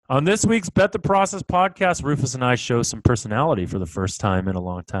On this week's Bet the Process podcast, Rufus and I show some personality for the first time in a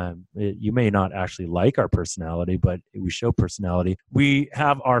long time. You may not actually like our personality, but we show personality. We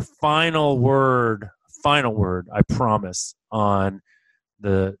have our final word, I promise, on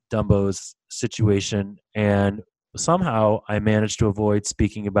the Dumbos situation. And somehow I managed to avoid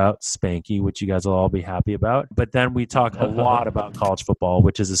speaking about Spanky, which you guys will all be happy about. But then we talk a lot about college football,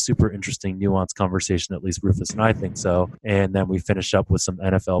 which is a super interesting, nuanced conversation, at least Rufus and I think so. And then we finish up with some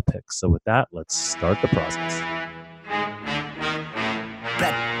NFL picks. So with that, let's start the process.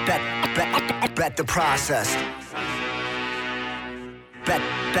 Bet the process.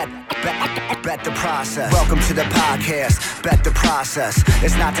 Bet the process. Welcome to the podcast, Bet the Process.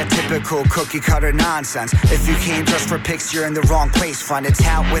 It's not that typical cookie cutter nonsense. If you came just for picks, you're in the wrong place. Find a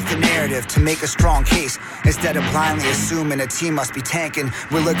tout with the narrative to make a strong case. Instead of blindly assuming a team must be tanking,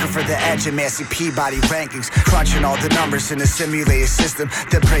 we're looking for the edge in Massey Peabody rankings. Crunching all the numbers in a simulated system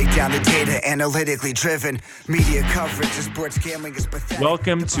that break down the data analytically driven. Media coverage of sports gambling is pathetic.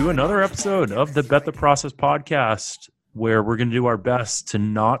 Welcome to another episode of the Bet the Process podcast, where we're going to do our best to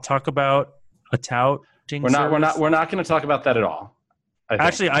not talk about a tout. We're not going to talk about that at all.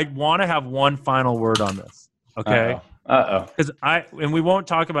 Actually, I want to have one final word on this. Okay. Because we won't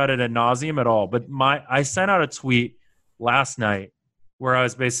talk about it ad nauseum at all. But I sent out a tweet last night where I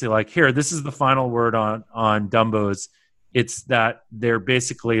was basically like, here, this is the final word on Dumbos. It's that they're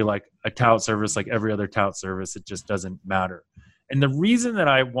basically like a tout service, like every other tout service. It just doesn't matter. And the reason that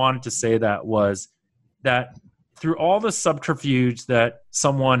I wanted to say that was that through all the subterfuge that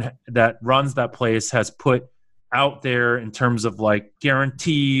someone that runs that place has put out there in terms of like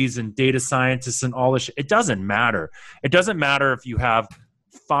guarantees and data scientists and all this shit, it doesn't matter. It doesn't matter if you have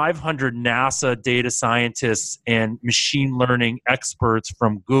 500 NASA data scientists and machine learning experts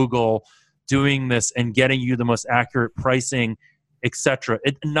from Google doing this and getting you the most accurate pricing, etc.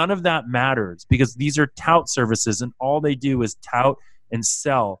 None of that matters because these are tout services and all they do is tout and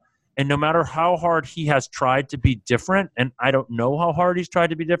sell. And no matter how hard he has tried to be different, and I don't know how hard he's tried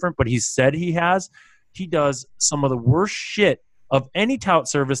to be different, but he said he has, he does some of the worst shit of any tout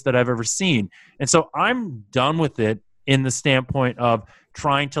service that I've ever seen. And so I'm done with it in the standpoint of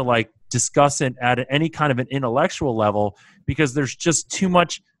trying to like discuss it at any kind of an intellectual level because there's just too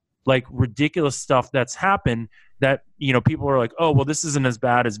much like ridiculous stuff that's happened that, you know, people are like, oh, well, this isn't as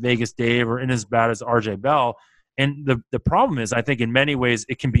bad as Vegas Dave or isn't as bad as RJ Bell. And the problem is, I think in many ways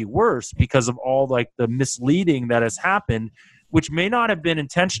it can be worse because of all like the misleading that has happened, which may not have been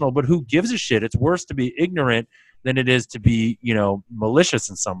intentional, but who gives a shit? It's worse to be ignorant than it is to be, you know, malicious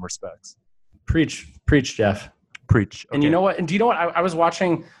in some respects. Preach, Jeff. Preach. Okay. And you know what? And do you know what? I was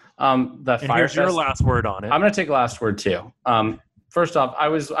watching the Fire Here's your last word on it. I'm going to take a last word too. First off, I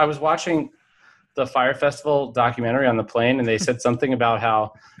was watching the Fire Festival documentary on the plane, and they said something about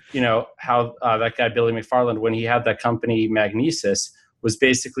how that guy Billy McFarland, when he had that company Magnesis, was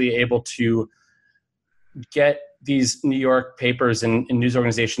basically able to get these New York papers and news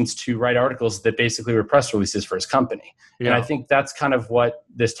organizations to write articles that basically were press releases for his company. Yeah. And I think that's kind of what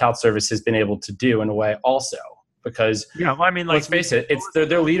this tout service has been able to do in a way also, because let's face it,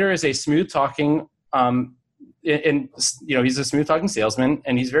 their leader is a smooth talking, he's a smooth talking salesman,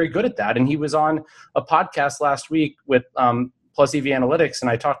 and he's very good at that. And he was on a podcast last week with Plus EV Analytics, and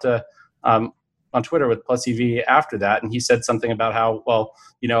I talked to on Twitter with Plus EV after that, and he said something about how, well,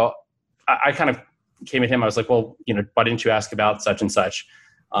 you know, I kind of came at him. I was like, well, you know, why didn't you ask about such and such?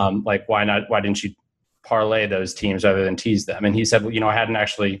 Like, why not? Why didn't you parlay those teams rather than tease them? And he said, well, you know, I hadn't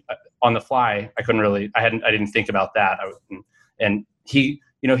actually on the fly. I didn't think about that. And he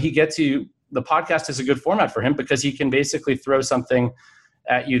gets you. The podcast is a good format for him because he can basically throw something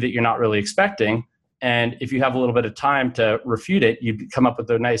at you that you're not really expecting. And if you have a little bit of time to refute it, you come up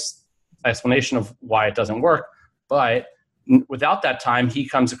with a nice explanation of why it doesn't work. But without that time, he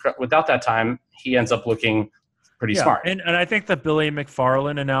ends up looking pretty smart. And I think the Billy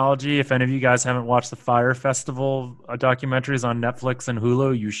McFarland analogy, if any of you guys haven't watched the Fire Festival documentaries on Netflix and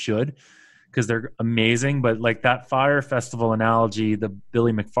Hulu, you should, because they're amazing. But like that Fire Festival analogy, the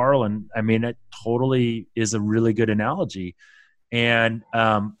Billy McFarland, I mean, it totally is a really good analogy. And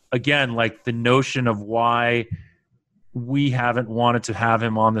again, like the notion of why we haven't wanted to have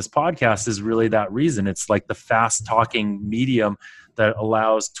him on this podcast is really that reason. It's like the fast talking medium that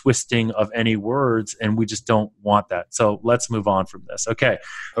allows twisting of any words, and we just don't want that. So let's move on from this. Okay.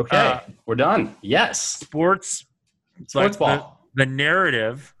 We're done. Yes. Sports like ball. The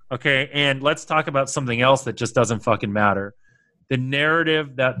narrative. Okay. And let's talk about something else that just doesn't fucking matter. The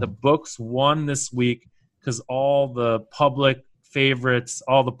narrative that the books won this week because all the public favorites,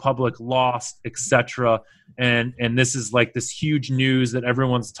 all the public lost, etc. And this is like this huge news that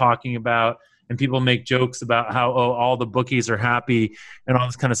everyone's talking about, and people make jokes about how all the bookies are happy and all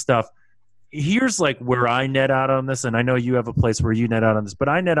this kind of stuff. Here's like where I net out on this, and I know you have a place where you net out on this, but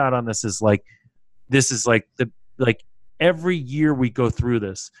I net out on this is like every year we go through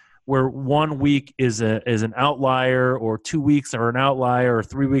this, where 1 week is an outlier, or 2 weeks are an outlier, or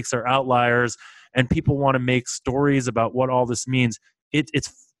 3 weeks are outliers, and people want to make stories about what all this means.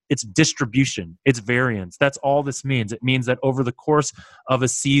 It's distribution, it's variance. That's all this means. It means that over the course of a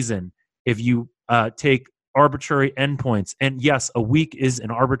season, if you take arbitrary endpoints, and yes, a week is an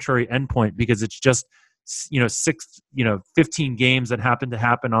arbitrary endpoint because it's just 15 games that happen to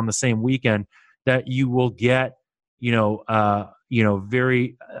happen on the same weekend, that you will get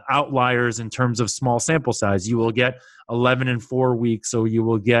very outliers in terms of small sample size. You will get 11 and 4 weeks, so you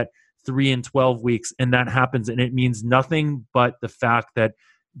will get 3 and 12 weeks, and that happens. And it means nothing but the fact that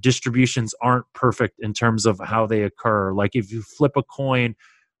distributions aren't perfect in terms of how they occur. Like if you flip a coin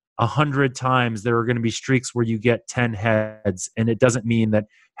 100 times, there are going to be streaks where you get 10 heads, and it doesn't mean that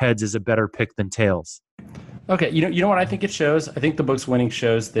heads is a better pick than tails. Okay, you know what I think it shows? I think the book's winning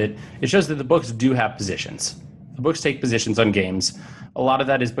shows that the books do have positions. The books take positions on games. A lot of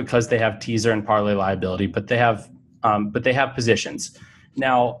that is because they have teaser and parlay liability, but they have positions.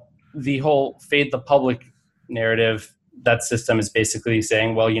 Now, the whole fade the public narrative, that system is basically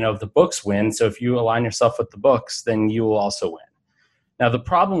saying, well, if the books win, so if you align yourself with the books, then you will also win. Now, the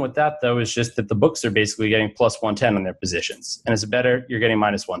problem with that, though, is just that the books are basically getting plus 110 on their positions. And as a bettor, you're getting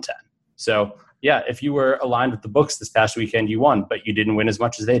minus 110. So, yeah, if you were aligned with the books this past weekend, you won, but you didn't win as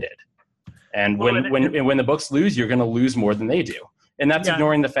much as they did. And when the books lose, you're going to lose more than they do. And that's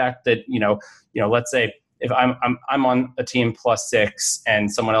ignoring the fact that, let's say if I'm on a team plus 6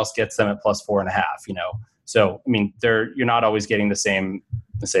 and someone else gets them at plus 4.5, So, I mean, you're not always getting the same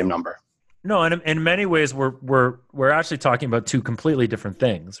number. No, and in many ways, we're actually talking about two completely different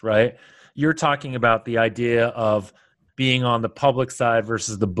things, right? You're talking about the idea of being on the public side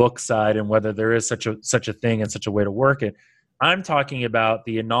versus the book side, and whether there is such a thing and such a way to work it. I'm talking about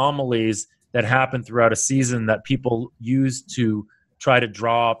the anomalies that happen throughout a season that people use to try to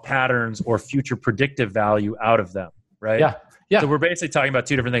draw patterns or future predictive value out of them, right? Yeah. So we're basically talking about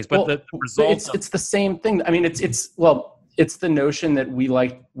two different things, but the results. It's the same thing. I mean, it's the notion that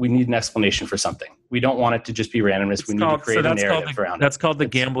we need an explanation for something. We don't want it to just be randomness. We need to create a narrative around it. That's called the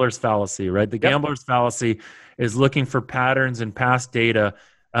gambler's fallacy, right? The gambler's fallacy is looking for patterns in past data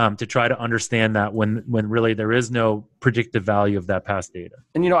to try to understand that when really there is no predictive value of that past data.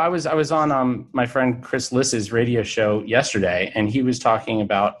 And I was on my friend Chris Liss's radio show yesterday, and he was talking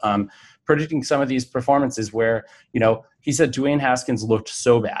about predicting some of these performances where he said Dwayne Haskins looked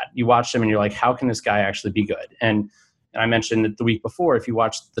so bad. You watched him and you're like, how can this guy actually be good? And I mentioned that the week before, if you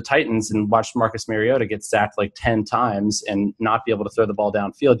watched the Titans and watched Marcus Mariota get sacked like 10 times and not be able to throw the ball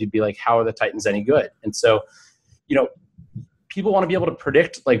downfield, you'd be like, how are the Titans any good? And so, people want to be able to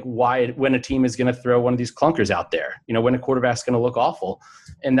predict when a team is going to throw one of these clunkers out there, when a quarterback's going to look awful.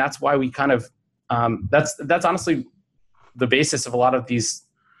 And that's why we kind of, that's honestly the basis of a lot of these,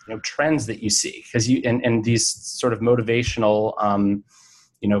 trends that you see, because and these sort of motivational,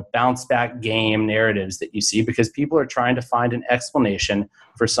 bounce back game narratives that you see, because people are trying to find an explanation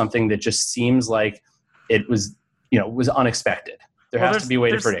for something that just seems like it was unexpected. There has to be a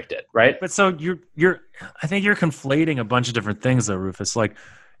way to predict it, right? But so I think you're conflating a bunch of different things though, Rufus. Like,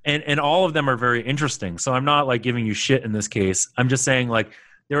 and all of them are very interesting. So I'm not like giving you shit in this case. I'm just saying like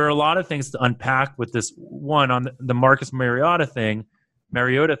there are a lot of things to unpack with this one on the Marcus Mariota thing.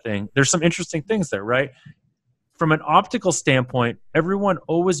 There's some interesting things there, right? From an optical standpoint, everyone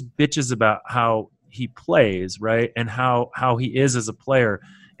always bitches about how he plays, right? And how he is as a player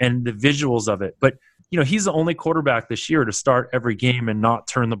and the visuals of it. But he's the only quarterback this year to start every game and not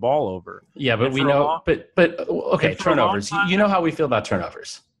turn the ball over. Yeah, but we know. Okay, turnovers. You know how we feel about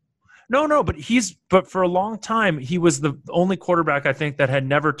turnovers. No, but for a long time he was the only quarterback I think that had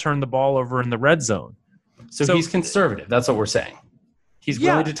never turned the ball over in the red zone. So he's conservative. That's what we're saying. He's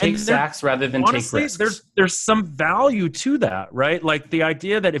willing to take sacks rather than take risks. There's some value to that, right? Like the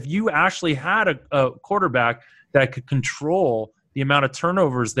idea that if you actually had a quarterback that could control the amount of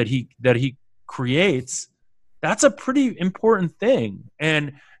turnovers that he creates, that's a pretty important thing.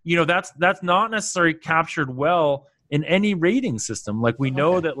 And that's not necessarily captured well in any rating system. Like we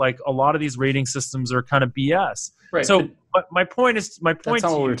know that like a lot of these rating systems are kind of BS. Right. So but my point that's not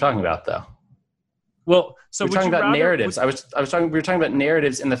what we were talking about though. Well, so we're talking about narratives. We were talking about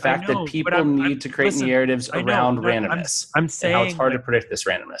narratives and the fact that people need to create narratives around randomness. I'm saying how it's hard to predict this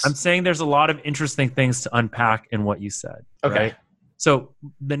randomness. I'm saying there's a lot of interesting things to unpack in what you said. Okay. Right? So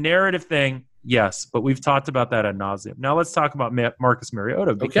the narrative thing, yes, but we've talked about that ad nauseum. Now let's talk about Marcus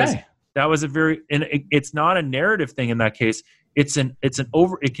Mariota, because that was it's not a narrative thing in that case. It's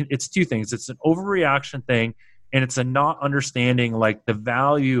two things. It's an overreaction thing, and it's a not understanding like the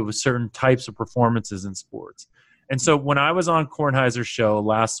value of certain types of performances in sports. And so when I was on Kornheiser's show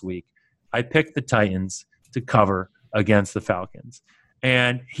last week, I picked the Titans to cover against the Falcons.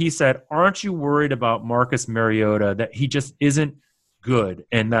 And he said, aren't you worried about Marcus Mariota, that he just isn't good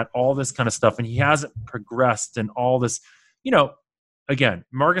and that all this kind of stuff, and he hasn't progressed and all this, again,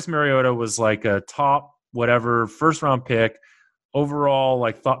 Marcus Mariota was like a top whatever first round pick overall.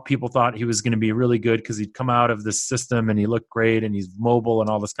 Like people thought he was going to be really good because he'd come out of this system and he looked great and he's mobile and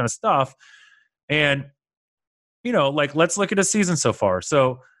all this kind of stuff. And let's look at his season so far.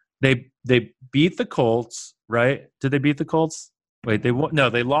 So they beat the Colts, right? Did they beat the Colts? Wait, they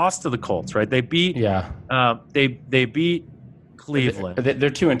lost to the Colts, right? They beat they beat Cleveland. They're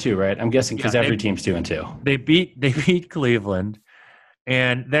 2-2, right? I'm guessing because every team's 2-2. They beat Cleveland.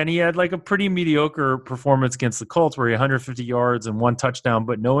 And then he had like a pretty mediocre performance against the Colts where he had 150 yards and 1 touchdown,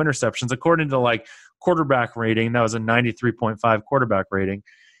 but no interceptions. According to like quarterback rating, that was a 93.5 quarterback rating.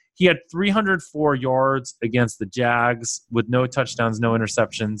 He had 304 yards against the Jags with no touchdowns, no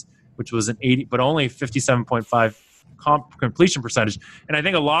interceptions, which was an 80, but only 57.5 completion percentage. And I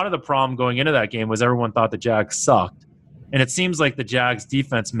think a lot of the problem going into that game was everyone thought the Jags sucked. And it seems like the Jags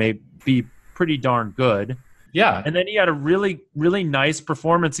defense may be pretty darn good. Yeah. And then he had a really, really nice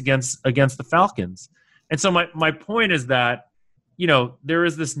performance against the Falcons. And so my point is that, there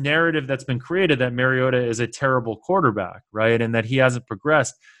is this narrative that's been created that Mariota is a terrible quarterback, right? And that he hasn't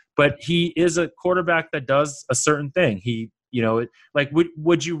progressed. But he is a quarterback that does a certain thing.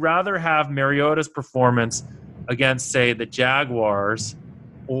 Would you rather have Mariota's performance against, say, the Jaguars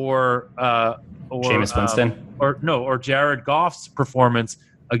or Jameis Winston? Or Jared Goff's performance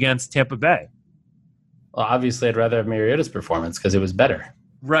against Tampa Bay? Well, obviously, I'd rather have Mariota's performance because it was better.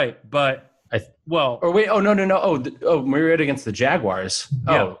 Right, but no. Mariota against the Jaguars.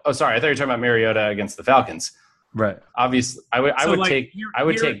 Yeah. Oh, sorry. I thought you were talking about Mariota against the Falcons. Right. Obviously, I would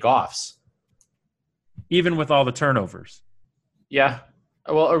take Goff's, even with all the turnovers. Yeah.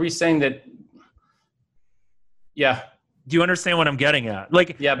 Well, are we saying that? Yeah. Do you understand what I'm getting at?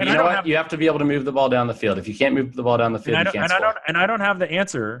 Like, yeah, but you know what? You have to be able to move the ball down the field. If you can't move the ball down the field, you can't score. I don't have the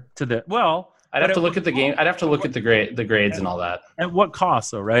answer to that. Well, I'd have to look at the game. I'd have to look at the grades and all that. At what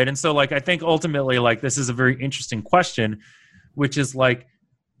cost, though, right? And so, I think ultimately, this is a very interesting question, which is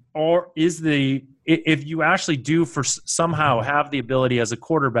if you actually do somehow have the ability as a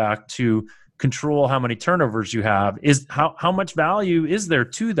quarterback to control how many turnovers you have, is how much value is there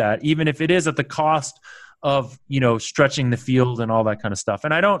to that, even if it is at the cost of stretching the field and all that kind of stuff.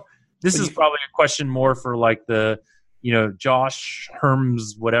 And this is probably a question more for the Josh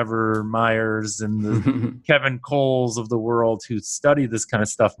Herms, whatever, Myers and the Kevin Coles of the world who study this kind of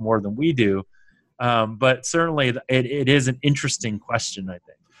stuff more than we do. But certainly it is an interesting question, I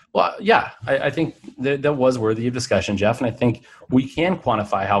think. Well, yeah, I think that was worthy of discussion, Jeff. And I think we can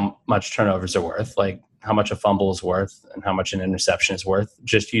quantify how much turnovers are worth, like how much a fumble is worth and how much an interception is worth,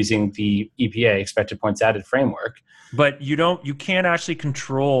 just using the EPA, expected points added framework. But you can't actually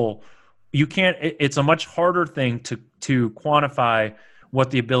control. You can't. It's a much harder thing to quantify what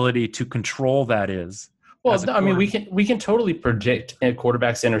the ability to control that is. Well, I mean, we can totally predict a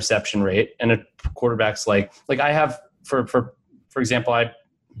quarterback's interception rate and a quarterback's like I have for example,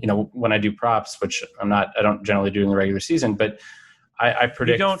 when I do props, which I don't generally do in the regular season, but I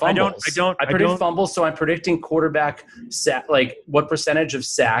predict fumbles. I predict fumbles, so I'm predicting quarterback what percentage of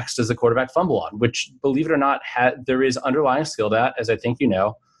sacks does the quarterback fumble on? Which, believe it or not, there is underlying skill to that, as I think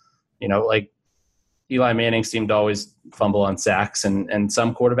like Eli Manning seemed to always fumble on sacks, and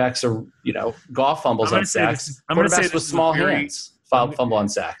some quarterbacks are Goff fumbles on sacks. Quarterbacks with small hands fumble on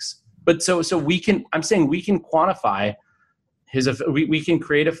sacks. But so I'm saying we can quantify we can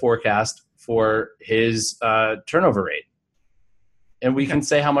create a forecast for his turnover rate. And we can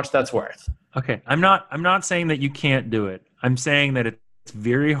say how much that's worth. Okay. I'm not saying that you can't do it. I'm saying that it's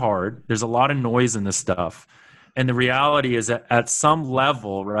very hard. There's a lot of noise in this stuff. And the reality is that at some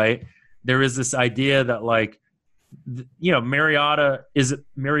level, right, there is this idea that Mariota, is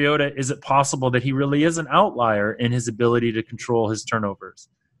it possible that he really is an outlier in his ability to control his turnovers?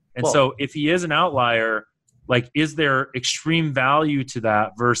 And so if he is an outlier, Like, is there extreme value to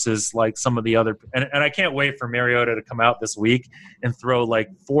that versus like some of the other? And I can't wait for Mariota to come out this week and throw like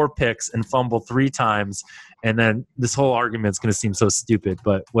 4 picks and fumble 3 times. And then this whole argument is going to seem so stupid,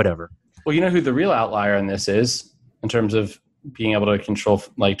 but whatever. Well, you know who the real outlier in this is in terms of being able to control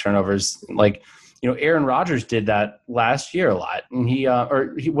like turnovers? Like, Aaron Rodgers did that last year a lot. And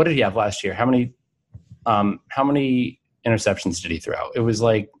what did he have last year? How many interceptions did he throw? It was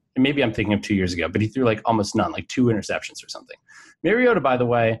like, maybe I'm thinking of 2 years ago, but he threw like almost none, like 2 interceptions or something. Mariota, by the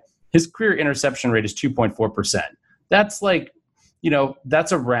way, his career interception rate is 2.4%. That's like,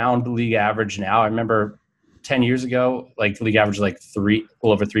 that's around league average now. I remember 10 years ago, like the league average was like a little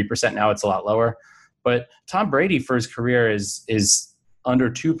over 3%. Now it's a lot lower. But Tom Brady for his career is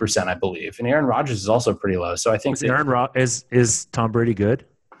under 2%, I believe. And Aaron Rodgers is also pretty low. So I think is Tom Brady good?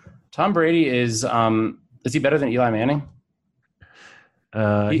 Tom Brady is he better than Eli Manning?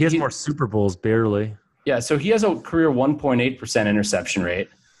 He has more Super Bowls, barely. Yeah, so he has a career 1.8% interception rate.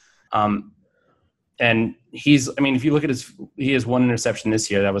 And if you look at he has 1 interception this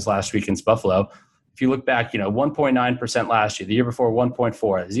year. That was last week against Buffalo. If you look back, 1.9% last year. The year before, 1.4,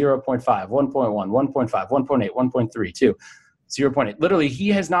 0.5, 1.1, 1.5, 1.8, 1.3, 2, 0.8. Literally, he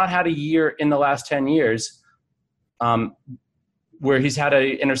has not had a year in the last 10 years where he's had an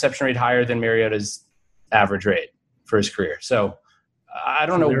interception rate higher than Mariota's average rate for his career. So I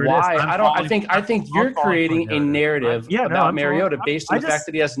don't know why. I think you're creating a narrative about Mariota based on the fact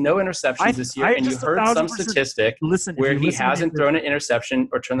that he has no interceptions this year, and you heard some statistic where he hasn't thrown an interception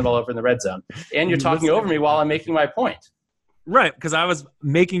or turned the ball over in the red zone. And you're talking over me while I'm making my point. Right, because I was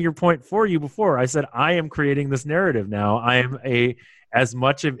making your point for you before. I said I am creating this narrative now. I am as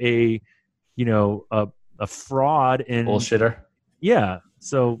much of a fraud and bullshitter. Yeah.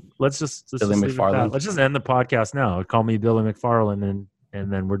 So let's just Billy McFarland. Let's just end the podcast now. Call me Billy McFarland,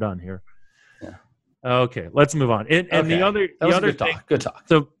 and then we're done here. Yeah. Okay, let's move on. The other thing, good talk.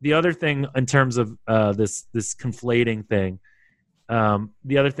 So the other thing in terms of this conflating thing,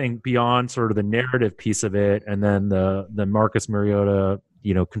 the other thing beyond sort of the narrative piece of it, and then the Marcus Mariota,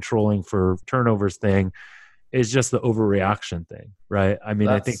 controlling for turnovers thing, is just the overreaction thing, right? I mean,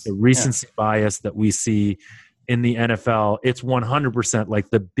 I think the recency bias that we see in the NFL, it's 100%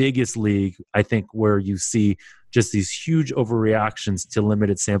 like the biggest league, I think, where you see just these huge overreactions to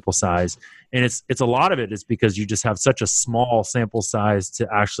limited sample size. And it's a lot of it is because you just have such a small sample size to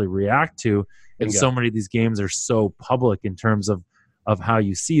actually react to. And so many of these games are so public in terms of how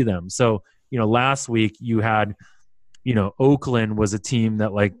you see them. So, last week you had, Oakland was a team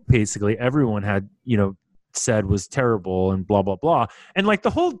that like basically everyone had, said was terrible and blah, blah, blah. And like the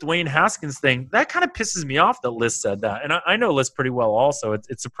whole Dwayne Haskins thing, that kind of pisses me off that Liz said that. And I know Liz pretty well also.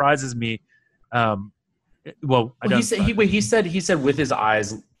 It surprises me. He said with his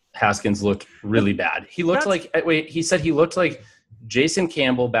eyes, Haskins looked really bad. He looked he looked like Jason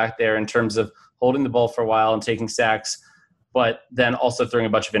Campbell back there in terms of holding the ball for a while and taking sacks, but then also throwing a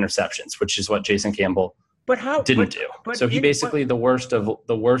bunch of interceptions, which is what Jason Campbell didn't do. So he basically the worst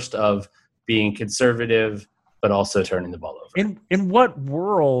of being conservative, but also turning the ball over. In what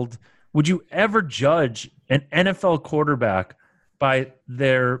world would you ever judge an NFL quarterback by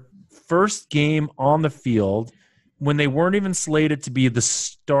their first game on the field when they weren't even slated to be the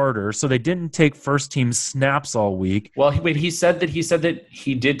starter, so they didn't take first team snaps all week? Well, he said that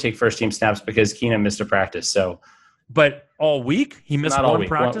he did take first team snaps because Keenan missed a practice. But all week he missed one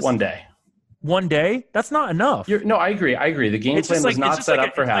practice. One day. 1 day? That's not enough. No, I agree. The game plan was not set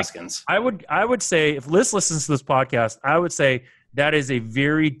up for Haskins. I would say if Liz listens to this podcast, I would say that is a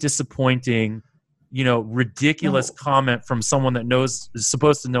very disappointing, ridiculous comment from someone that is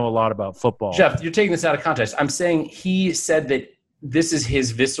supposed to know a lot about football. Jeff, you're taking this out of context. I'm saying he said that this is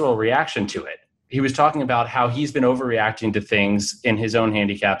his visceral reaction to it. He was talking about how he's been overreacting to things in his own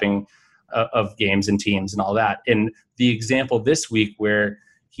handicapping of games and teams and all that. And the example this week where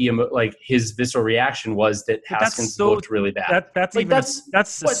his visceral reaction was that Haskins looked really bad. That's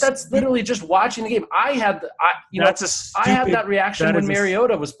literally just watching the game. I had that reaction when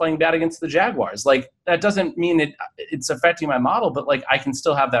Mariota was playing bad against the Jaguars. Like that doesn't mean it's affecting my model, but like I can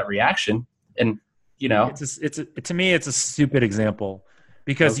still have that reaction. And to me, it's a stupid example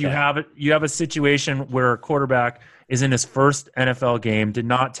because you have a situation where a quarterback is in his first NFL game, did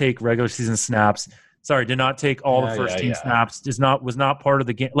not take regular season snaps. Did not take all the first team snaps. Was not part of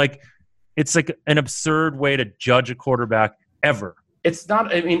the game. Like, it's like an absurd way to judge a quarterback ever. It's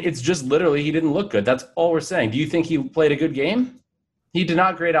not. I mean, it's just literally he didn't look good. That's all we're saying. Do you think he played a good game? He did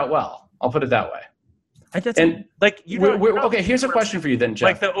not grade out well. I'll put it that way. Okay, here's a question for you then,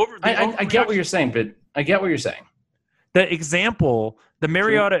 Jeff. I get what you're saying, but I get what you're saying. The example, the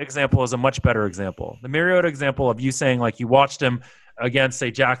Mariota example is a much better example. The Mariota example of you saying like you watched him against, say,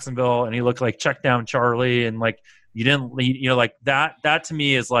 Jacksonville, and he looked like check down Charlie, and like you didn't lead, like that to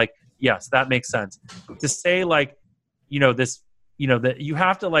me is like, yes, that makes sense. To say like, this, that you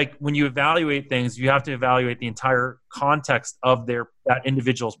have to, like, when you evaluate things, you have to evaluate the entire context of that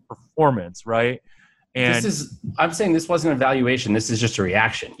individual's performance, right? And I'm saying this wasn't an evaluation. This is just a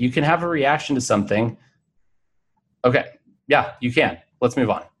reaction. You can have a reaction to something. Okay. Yeah, you can. Let's move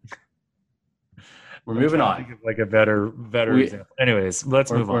on. We're moving on. Think of like a better example. Anyways,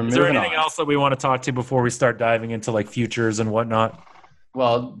 let's move on. Is there anything else that we want to talk to before we start diving into like futures and whatnot?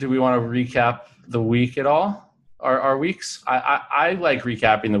 Well, do we want to recap the week at all? Our weeks? I like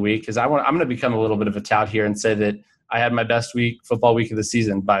recapping the week because I'm going to become a little bit of a tout here and say that I had my best football week of the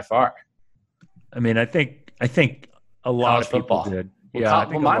season by far. I mean, I think a lot of people did. Yeah.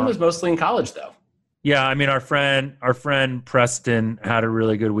 Well, mine was mostly in college though. Yeah, I mean, our friend Preston had a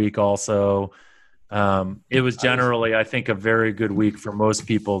really good week also. It was generally, I think, a very good week for most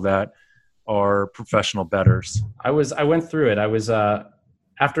people that are professional bettors. I went through it. I was I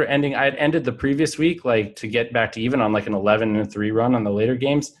had ended the previous week, like to get back to even on like an 11-3 run on the later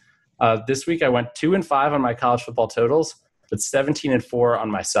games. This week I went 2-5 on my college football totals, but 17-4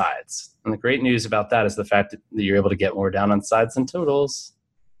 on my sides. And the great news about that is the fact that you're able to get more down on sides than totals.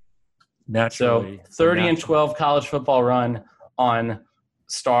 Naturally. So 30-12 college football run on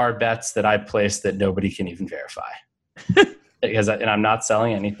star bets that I placed that nobody can even verify. And I'm not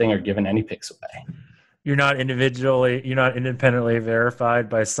selling anything or giving any picks away. You're not independently verified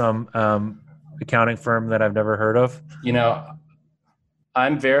by some accounting firm that I've never heard of?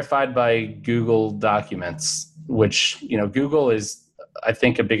 I'm verified by Google Documents, which, Google is, I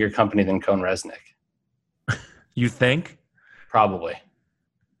think, a bigger company than CohnReznick. You think? Probably.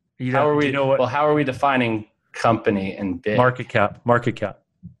 How are we defining company and big? Market cap.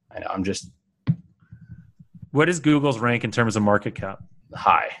 I know. What is Google's rank in terms of market cap?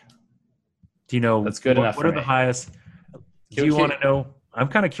 High. Do you know? That's good enough. What are the highest? Do you want to know? I'm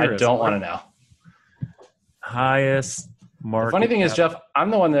kind of curious. I don't want to know. Highest market. The funny thing is, Jeff,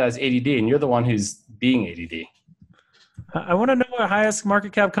 I'm the one that has ADD, and you're the one who's being ADD. I want to know what highest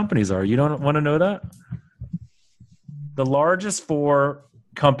market cap companies are. You don't want to know that? The largest 4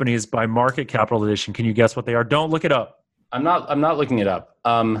 companies by market capitalization. Can you guess what they are? Don't look it up. I'm not looking it up.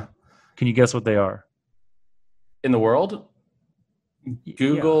 Can you guess what they are? In the world?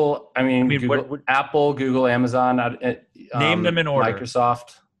 Google, yeah. Google, Apple, Google, Amazon. Name them in order.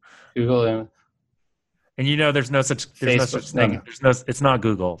 Microsoft, Google, and there's no such thing. It's not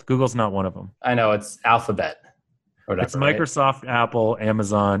Google. Google's not one of them. I know, it's Alphabet. Or whatever, it's Microsoft, right? Apple,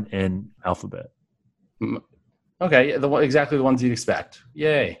 Amazon, and Alphabet. Okay, exactly the ones you'd expect.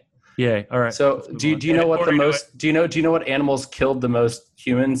 Yay! All right. So, do you know what do you know what animals killed the most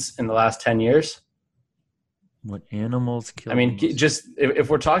humans in the last 10 years? What animals kill? Just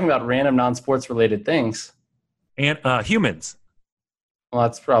if we're talking about random non-sports related things, and humans. Well,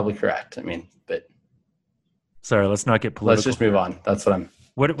 that's probably correct. But sorry, let's not get political. Let's just move on. That's what I'm.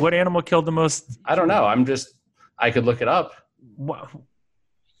 What animal killed the most? I don't know. I could look it up.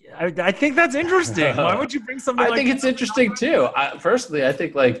 I think that's interesting. Why would you bring something? I think it's interesting too. Personally, I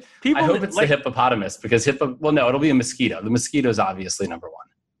think I hope it's the hippopotamus because no, it'll be a mosquito. The mosquito is obviously number one.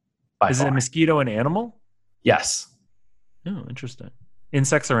 Is it a mosquito an animal? Yes. Oh, interesting.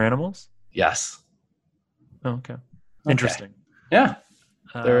 Insects are animals? Yes. Oh, okay. Interesting. Yeah.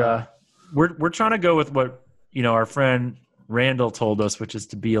 They're we're trying to go with what our friend Randall told us, which is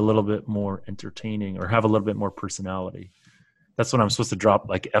to be a little bit more entertaining or have a little bit more personality. That's what I'm supposed to drop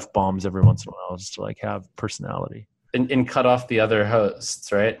like F-bombs every once in a while, just to like have personality. And cut off the other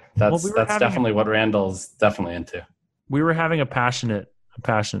hosts, right? That's definitely what Randall's definitely into. We were having a passionate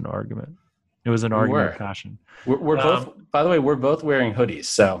argument. It was an argument of passion. We're both, by the way, we're both wearing hoodies.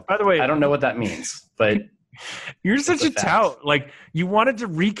 So by the way, I don't know what that means, but you're such a tout. Like you wanted to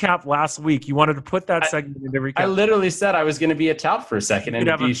recap last week. You wanted to put that segment into recap. I literally said I was going to be a tout for a second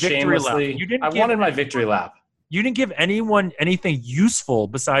and be shamelessly. I wanted my victory lap. You didn't give anyone anything useful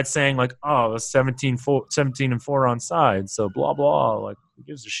besides saying like, oh, 17-4 on sides. So blah, blah. Like who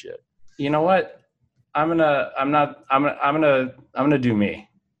gives a shit? You know what? I'm going to do me.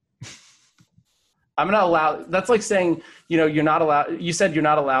 I'm going to allow, that's like saying, you're not allowed, you said you're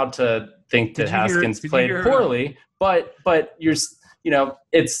not allowed to think that Haskins played poorly, but you're,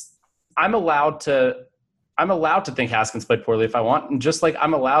 I'm allowed to think Haskins played poorly if I want. And just like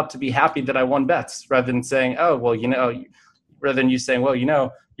I'm allowed to be happy that I won bets rather than saying, oh, well, rather than you saying, well,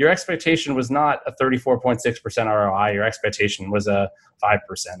 your expectation was not a 34.6% ROI. Your expectation was a 5%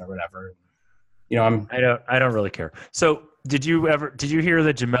 or whatever. I don't really care. So did you hear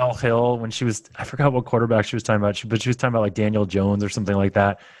that Jamel Hill, when she was, I forgot what quarterback she was talking about, but she was talking about like Daniel Jones or something like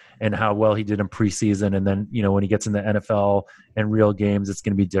that, and how well he did in preseason, and then when he gets in the NFL and real games, it's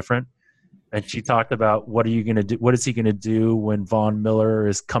going to be different. And she talked about what is he going to do when Von Miller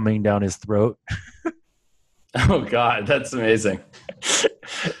is coming down his throat? Oh God, that's amazing.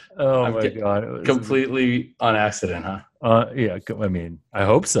 Oh my God. Completely on accident, huh? Yeah, I mean, I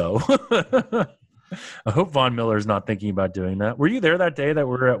hope so. I hope Von Miller's not thinking about doing that. Were you there that day that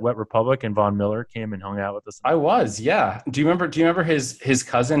we were at Wet Republic and Von Miller came and hung out with us? I was, yeah. Do you remember his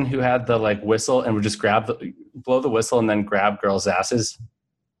cousin who had the like whistle and would just blow the whistle and then grab girls' asses?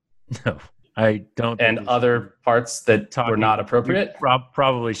 No, I don't. And other parts that were not appropriate?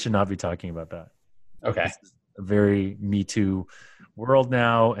 Probably should not be talking about that. Okay. This is a very Me Too world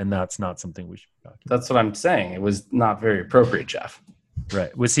now, and that's not something we should be talking about. That's what I'm saying. It was not very appropriate, Jeff.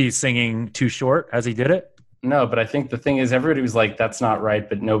 Right. Was he singing too short as he did it? No, but I think the thing is everybody was like, that's not right.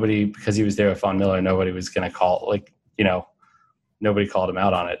 But nobody, because he was there with Von Miller, nobody was going to nobody called him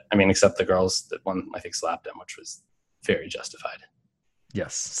out on it. I mean, except the girls that one, I think, slapped him, which was very justified.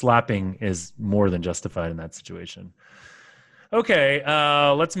 Yes. Slapping is more than justified in that situation. Okay.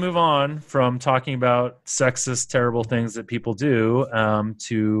 Let's move on from talking about sexist, terrible things that people do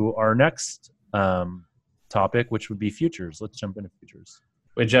to our next topic, which would be futures. Let's jump into futures.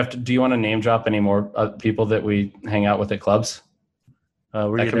 Wait, Jeff, do you want to name drop any more people that we hang out with at clubs?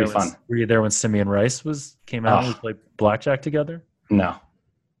 That could be fun. Were you there when Simeon Rice came out and we played blackjack together? No.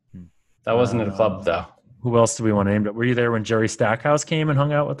 That wasn't at a club, though. Who else do we want to name? Were you there when Jerry Stackhouse came and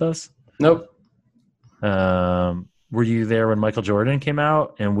hung out with us? Nope. Were you there when Michael Jordan came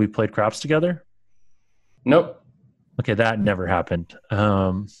out and we played craps together? Nope. Okay, that never happened.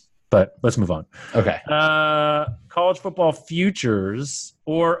 But let's move on. Okay. College football futures,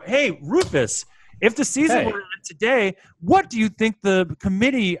 or hey, Rufus, if the season were to end today, what do you think the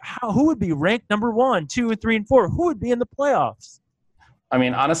committee? Who would be ranked number 1, 2, and 3, and 4? Who would be in the playoffs? I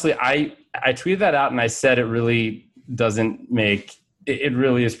mean, honestly, I tweeted that out and I said it really doesn't make. It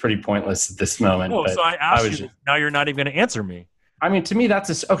really is pretty pointless at this moment. Oh, so I asked you. Now you're not even going to answer me. I mean, to me,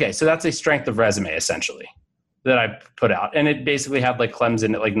 that's so that's a strength of resume essentially that I put out, and it basically had like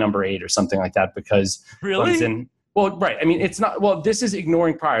Clemson at like number 8 or something like that because really. Clemson, well, right. I mean, it's not. Well, this is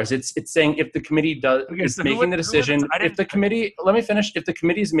ignoring priors. It's saying if the committee is making the decision, if the committee, let me finish. If the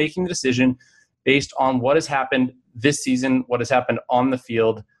committee is making the decision based on what has happened this season, what has happened on the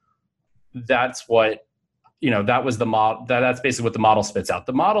field, that's what. That was the model. That's basically what the model spits out.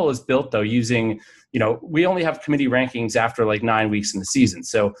 The model is built though using, we only have committee rankings after like 9 weeks in the season.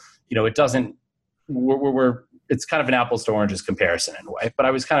 So, it doesn't, it's kind of an apples to oranges comparison in a way, but I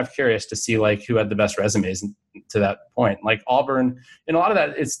was kind of curious to see like who had the best resumes to that point. Like Auburn, and a lot of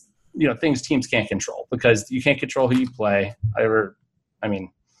that is, things teams can't control because you can't control who you play or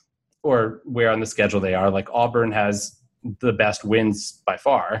where on the schedule they are. Like Auburn has the best wins by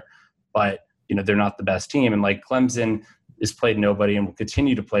far, but they're not the best team. And like Clemson has played nobody and will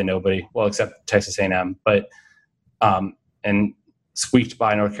continue to play nobody, well, except Texas A&M, but, and squeaked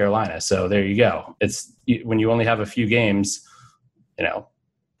by North Carolina. So there you go. It's when you only have a few games,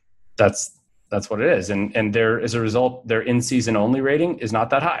 that's what it is. And there, as a result, their in-season only rating is not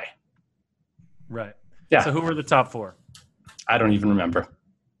that high. Right. Yeah. So who were the top 4? I don't even remember.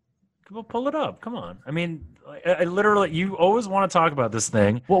 Well, pull it up. Come on. I mean, I literally, you always want to talk about this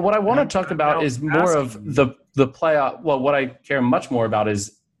thing. Well, what I want to talk about is more of the playoff. Well, what I care much more about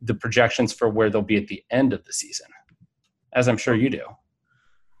is the projections for where they'll be at the end of the season, as I'm sure you do.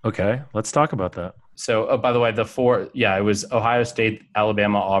 Okay, let's talk about that. So, by the way, the 4, it was Ohio State,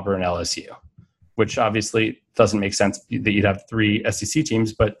 Alabama, Auburn, LSU, which obviously doesn't make sense that you'd have 3 SEC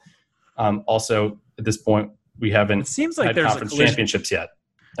teams, but also at this point we haven't had conference championships yet.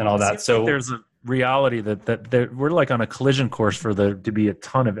 And all that. So there's a reality that we're like on a collision course for there to be a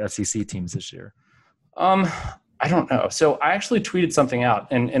ton of SEC teams this year. I don't know. So I actually tweeted something out,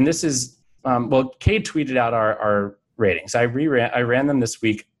 and this is Cade tweeted out our ratings. I ran them this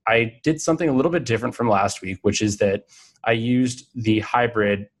week. I did something a little bit different from last week, which is that I used the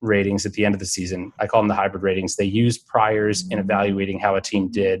hybrid ratings at the end of the season. I call them the hybrid ratings. They use priors in evaluating how a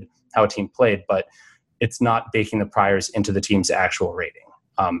team played, but it's not baking the priors into the team's actual rating.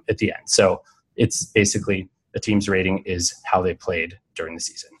 At the end. So it's basically the team's rating is how they played during the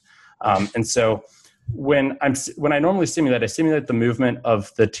season. And so when I normally simulate, I simulate the movement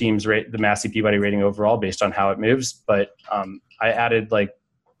of the team's rate, the Massey Peabody rating overall based on how it moves. But I added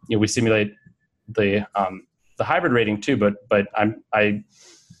we simulate the hybrid rating too, but I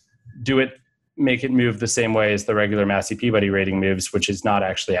do it make it move the same way as the regular Massey Peabody rating moves, which is not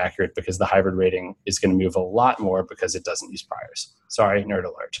actually accurate because the hybrid rating is going to move a lot more because it doesn't use priors. Sorry, nerd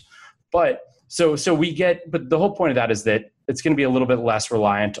alert. But so we get, but the whole point of that is that it's going to be a little bit less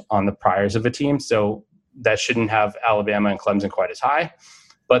reliant on the priors of a team. So that shouldn't have Alabama and Clemson quite as high.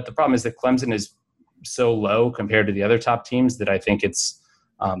 But the problem is that Clemson is so low compared to the other top teams that I think it's,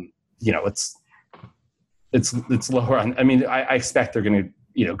 it's lower on. I mean, I expect they're going to,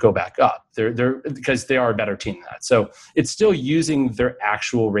 go back up. They're because they are a better team than that. So it's still using their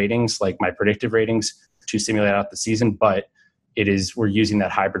actual ratings, like my predictive ratings, to simulate out the season, but we're using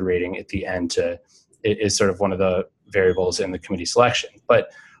that hybrid rating at the end it is sort of one of the variables in the committee selection.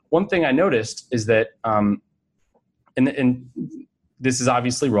 But one thing I noticed is that, and this is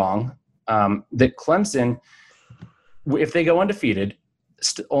obviously wrong, that Clemson, if they go undefeated,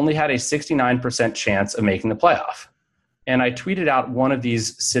 only had a 69% chance of making the playoff. And I tweeted out one of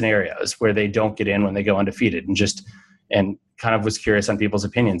these scenarios where they don't get in when they go undefeated and kind of was curious on people's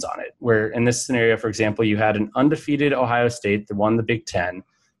opinions on it. Where in this scenario, for example, you had an undefeated Ohio State that won the Big Ten.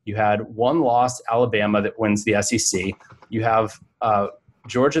 You had one loss Alabama that wins the SEC. You have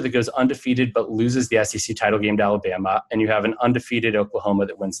Georgia that goes undefeated but loses the SEC title game to Alabama. And you have an undefeated Oklahoma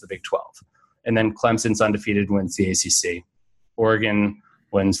that wins the Big 12. And then Clemson's undefeated and wins the ACC. Oregon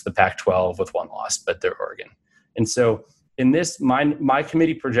wins the Pac-12 with one loss, but they're Oregon. And so in this, my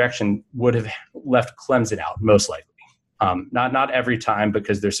committee projection would have left Clemson out, most likely. Not every time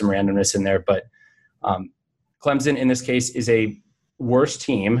because there's some randomness in there, but Clemson in this case is a worse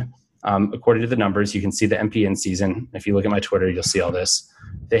team. According to the numbers, you can see the MPN season. If you look at my Twitter, you'll see all this.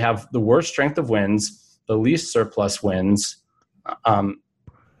 They have the worst strength of wins, the least surplus wins,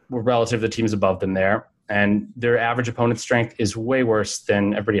 relative to the teams above them there. And their average opponent strength is way worse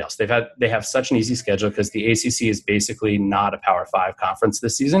than everybody else. They have such an easy schedule because the ACC is basically not a Power 5 conference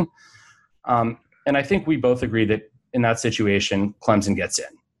this season. And I think we both agree that in that situation, Clemson gets in.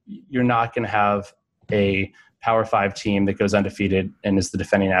 You're not going to have a Power 5 team that goes undefeated and is the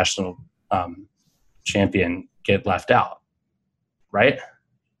defending national champion get left out, right?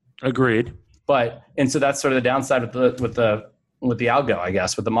 Agreed. And so that's sort of the downside with the algo, I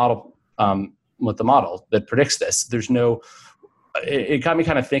guess, with the model. With the model that predicts this. It got me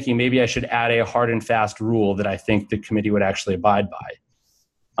kind of thinking maybe I should add a hard and fast rule that I think the committee would actually abide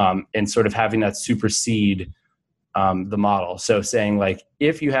by, and sort of having that supersede the model. So saying like,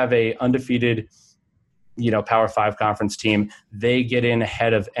 if you have a undefeated, Power 5 conference team, they get in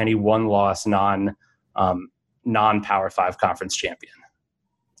ahead of any one loss non-Power 5 conference champion.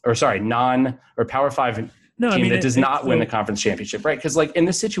 Or Power 5 team that does not win the conference championship, right? Because like in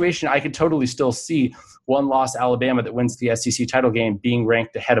this situation, I could totally still see one loss Alabama that wins the SEC title game being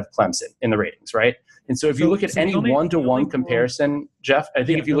ranked ahead of Clemson in the ratings, right? And so if you look at any one-to-one comparison, Jeff, I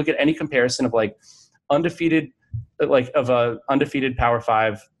think if you look at any comparison of like undefeated Power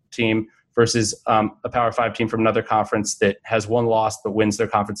 5 team versus a Power 5 team from another conference that has one loss but wins their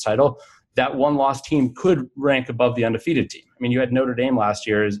conference title, that one loss team could rank above the undefeated team. I mean, you had Notre Dame last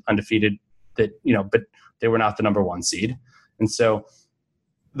year as undefeated but they were not the number 1 seed. And so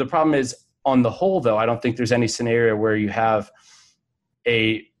the problem is, on the whole, though, I don't think there's any scenario where you have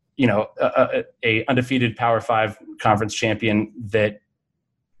a undefeated Power 5 conference champion that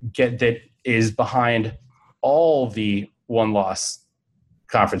is behind all the one-loss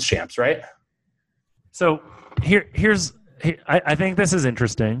conference champs, right? So I think this is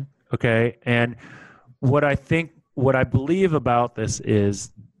interesting, okay? And what I believe about this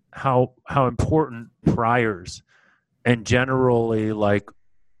is how important priors and generally like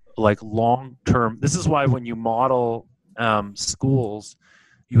long-term, this is why when you model schools,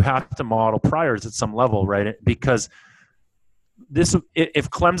 you have to model priors at some level, right? Because if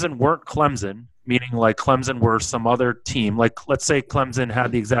Clemson weren't Clemson, meaning like Clemson were some other team, like let's say Clemson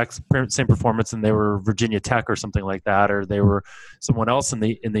had the exact same performance and they were Virginia Tech or something like that, or they were someone else in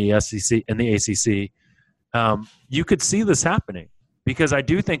the SEC, in the ACC, you could see this happening. Because I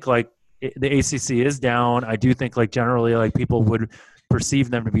do think like the ACC is down. I do think like generally like people would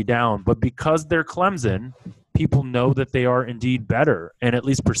perceive them to be down. But because they're Clemson, people know that they are indeed better and at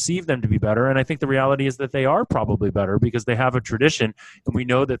least perceive them to be better. And I think the reality is that they are probably better because they have a tradition and we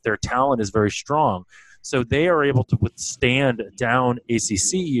know that their talent is very strong. So they are able to withstand a down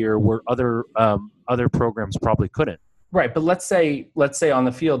ACC year where other programs probably couldn't. Right. But let's say on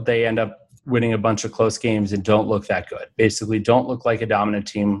the field they end up winning a bunch of close games and don't look that good. Basically, don't look like a dominant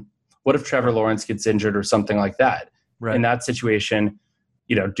team. What if Trevor Lawrence gets injured or something like that? Right. In that situation,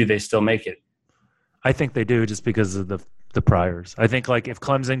 do they still make it? I think they do just because of the priors. I think like if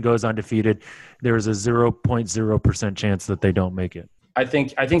Clemson goes undefeated, there is a 0.0% chance that they don't make it. I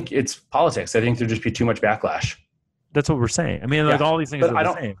think it's politics. I think there'd just be too much backlash. That's what we're saying. I mean, like all these things are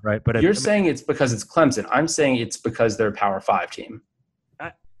the same, right? But you're saying it's because it's Clemson. I'm saying it's because they're a Power 5 team.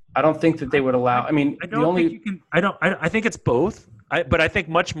 I don't think that they would allow. I mean, I think it's both. But I think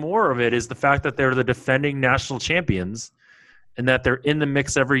much more of it is the fact that they're the defending national champions, and that they're in the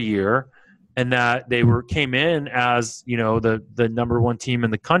mix every year, and that they came in as the number one team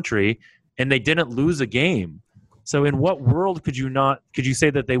in the country, and they didn't lose a game. So in what world could you say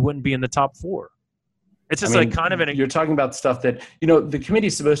that they wouldn't be in the top 4? It's just you're talking about stuff that, the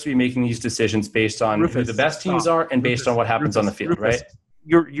committee's supposed to be making these decisions based on who the best teams are and based on what happens on the field, right?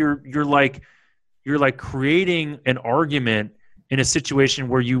 You're like creating an argument in a situation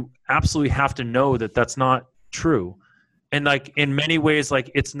where you absolutely have to know that that's not true. And like in many ways, like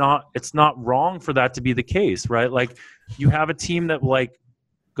it's not wrong for that to be the case, right? Like you have a team that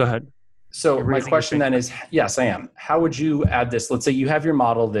go ahead. So my question then is, yes, I am. How would you add this? Let's say you have your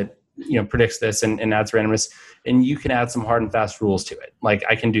model that predicts this and adds randomness, and you can add some hard and fast rules to it. Like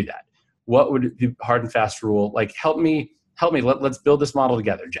I can do that. What would the hard and fast rule like? Help me. Let's build this model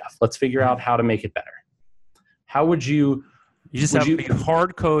together, Jeff. Let's figure out how to make it better. How would you? You just have to be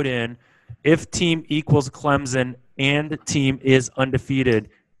hard code in. If team equals Clemson and team is undefeated,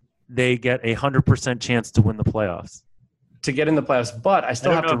 they get 100% chance to win the playoffs. To get in the playoffs, but I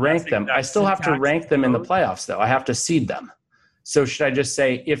still have to rank them. I still have to rank them in the playoffs, though. I have to seed them. So should I just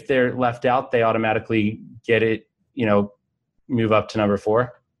say if they're left out, they automatically get it, move up to number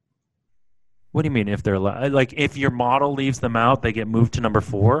 4? What do you mean if they're like if your model leaves them out, they get moved to number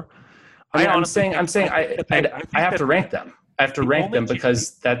 4? I'm saying I have to rank them. I have to rank them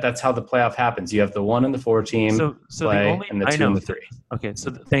because that's how the playoff happens. You have the 1 and the 4 team play and the 2 and the 3. Okay, so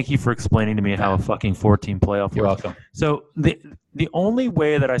thank you for explaining to me how a fucking 4-team playoff works. You're welcome. So the only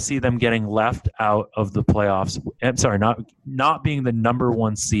way that I see them getting left out of the playoffs, I'm sorry, not being the number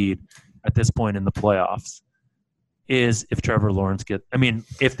 1 seed at this point in the playoffs, is if Trevor Lawrence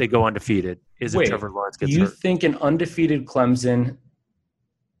if they go undefeated, if Trevor Lawrence gets hurt. You think an undefeated Clemson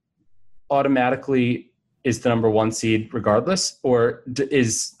automatically is the number 1 seed regardless, or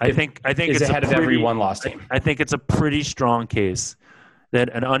is it's ahead of every one-loss team? I think it's a pretty strong case that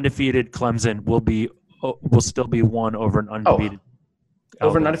an undefeated Clemson will still be won over an undefeated Alabama.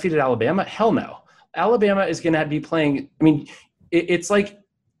 Over an undefeated Alabama? Hell no. Alabama is going to be playing. I mean, it's like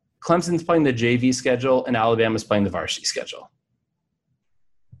Clemson's playing the JV schedule and Alabama's playing the varsity schedule.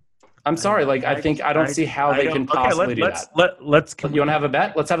 I'm sorry. I don't see how they can possibly do that. Let's. You want to have a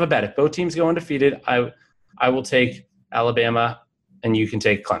bet? Let's have a bet. If both teams go undefeated, I will take Alabama, and you can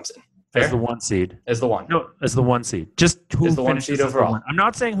take Clemson. Fair? As the 1 seed. As the 1. No, as the 1 seed. Just who is the 1 seed overall. I'm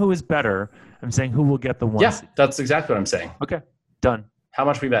not saying who is better. I'm saying who will get the 1 seed. Yeah, that's exactly what I'm saying. Okay, done. How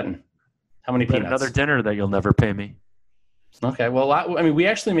much we betting? How many peanuts? Another dinner that you'll never pay me. Okay, well, we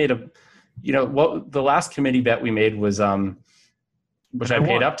actually made what the last committee bet we made was which I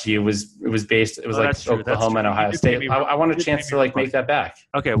paid up to you was like Oklahoma and Ohio State. I want a chance to make that back.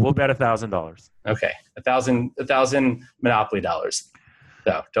 Okay, we'll bet $1,000. Okay, $1,000 Monopoly dollars.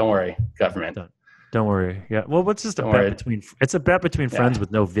 So don't worry, government. Don't worry. Yeah. Well, what's just a bet between? It's a bet between friends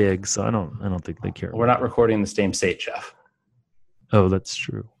with no vig, so I don't think they care. We're not recording in the same state, Jeff. Oh, that's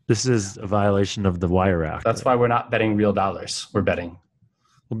true. This is a violation of the Wire Act. That's why we're not betting real dollars. We're betting.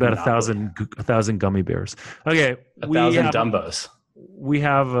 We'll bet 1,000 gummy bears. Okay, 1,000 Dumbos. We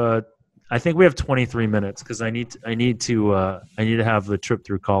have I think we have 23 minutes because I need to have the trip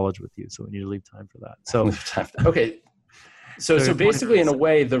through college with you, so we need to leave time for that. So okay, so basically, in a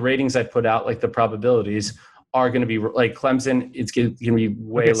way, the ratings I put out, like the probabilities, are going to be like Clemson. It's going to be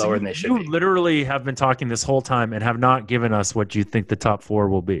way lower than they should be. You literally have been talking this whole time and have not given us what you think the top 4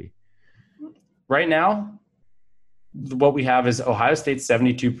 will be. Right now, what we have is Ohio State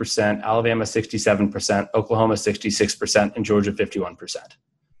 72%, Alabama 67%, Oklahoma 66%, and Georgia 51%.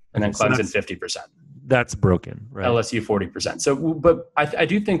 And then Clemson 50%. That's broken, right? LSU 40%. So, but I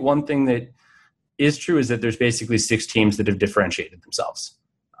do think one thing that is true is that there's basically 6 teams that have differentiated themselves.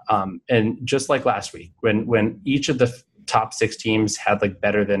 And just like last week, when each of the top 6 teams had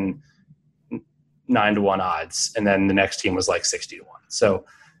better than 9-1 odds, and then the next team was 60-1. So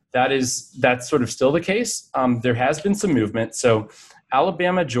that's sort of still the case. There has been some movement. So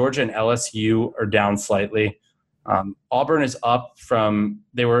Alabama, Georgia, and LSU are down slightly. Auburn is up from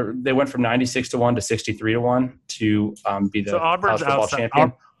they went from 96-1 to 63-1 to be the college football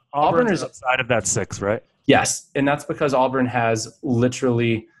champion. Auburn is outside of that 6, right? Yes, and that's because Auburn has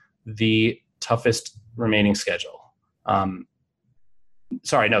literally the toughest remaining schedule. The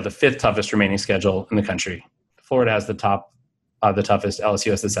 5th toughest remaining schedule in the country. Florida has the toughest.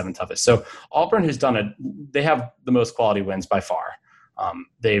 LSU has the 7th toughest. So Auburn has they have the most quality wins by far.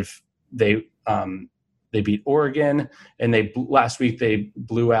 They beat Oregon, and last week they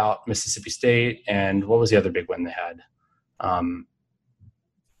blew out Mississippi State. And what was the other big win they had?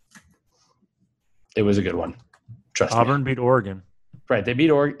 It was a good one. Trust me. Auburn beat Oregon. Right. They beat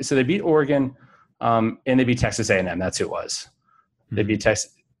Oregon. So they beat Oregon, and they beat Texas A&M. That's who it was. Mm-hmm. They beat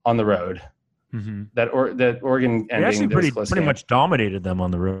Texas on the road. Mm-hmm. That Oregon ending. They actually pretty much dominated them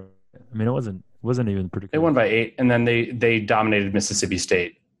on the road. I mean, it wasn't even pretty. They won by 8, and then they dominated Mississippi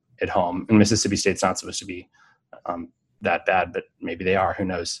State at home. And Mississippi State's not supposed to be that bad, but maybe they are. Who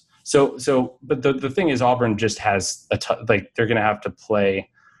knows? So, but the thing is, Auburn just has they're going to have to play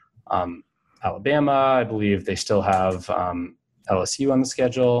Alabama. I believe they still have LSU on the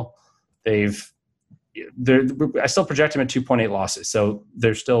schedule. I still project them at 2.8 losses, so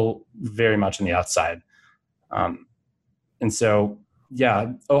they're still very much on the outside. And so,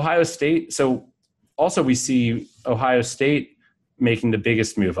 yeah, Ohio State. So also we see Ohio State making the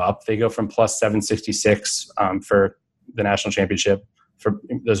biggest move up. They go from plus 766 for the national championship.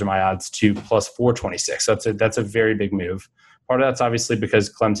 Those are my odds, to plus 426. So that's a very big move. Part of that's obviously because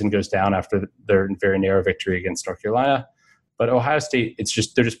Clemson goes down after their very narrow victory against North Carolina. But Ohio State,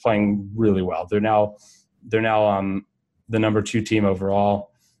 they're just playing really well. They're now the number 2 team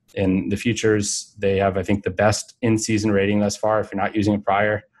overall in the futures. They have, I think, the best in-season rating thus far, if you're not using it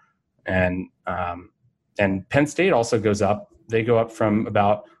prior. And Penn State also goes up. They go up from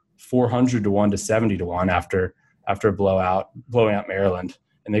about 400 to 1 to 70 to 1 after blowing out Maryland,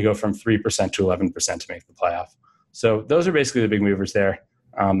 and they go from 3% to 11% to make the playoff. So those are basically the big movers there.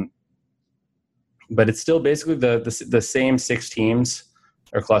 But it's still basically the same 6 teams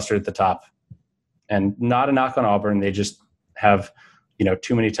are clustered at the top, and not a knock on Auburn. They just have,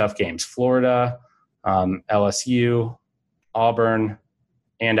 too many tough games. Florida, LSU, Auburn,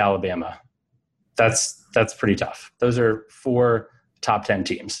 and Alabama. That's pretty tough. Those are 4 top 10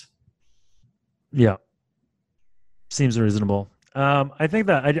 teams. Yeah. Seems reasonable. I think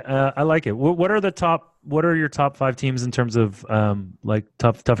that I like it. What are your top 5 teams in terms of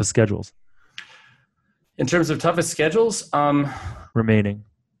toughest schedules? In terms of toughest schedules, remaining.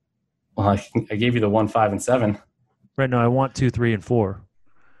 Well, I gave you the 1, 5, and 7. Right now, I want 2, 3, and 4.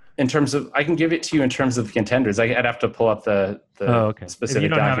 In terms of, I can give it to you in terms of the contenders. I'd have to pull up the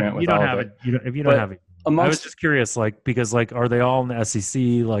specific document with all of it. If you don't have it, I was just curious, because are they all in the SEC?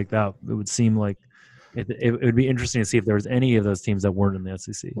 Like that, it would seem like it would be interesting to see if there was any of those teams that weren't in the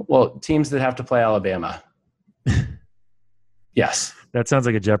SEC. Well, teams that have to play Alabama. Yes. That sounds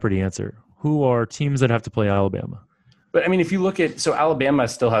like a Jeopardy answer. Who are teams that have to play Alabama? But I mean, if you look at, so Alabama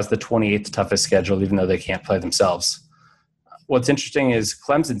still has the 28th toughest schedule, even though they can't play themselves. What's interesting is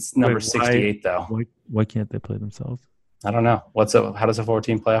Clemson's number 68, though. Why can't they play themselves? I don't know. How does a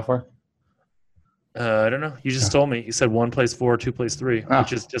 4-team playoff work? I don't know. You just told me. You said 1 plays 4, 2 plays 3,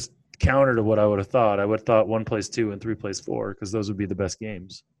 which is just counter to what I would have thought. I would have thought 1 plays 2 and 3 plays 4, because those would be the best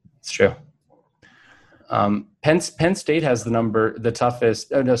games. It's true. Penn State has the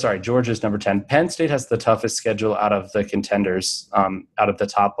toughest. Oh no, sorry, Georgia's number 10. Penn State has the toughest schedule out of the contenders, out of the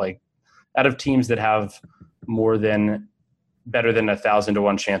top, out of teams that have better than 1,000 to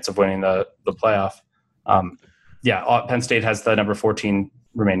 1 chance of winning the playoff. Penn State has the number 14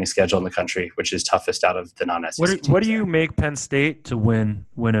 remaining schedule in the country, which is toughest out of the non-SEC teams. What do you make Penn State to win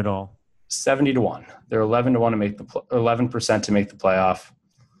it all? 70 to 1. They're 11 to 1 to make 11% to make the playoff.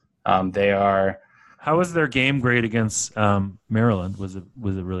 They are. How was their game grade against Maryland? Was it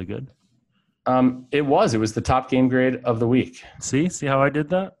really good? It was. It was the top game grade of the week. See how I did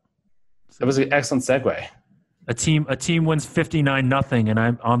that? That was an excellent segue. A team wins 59-0, and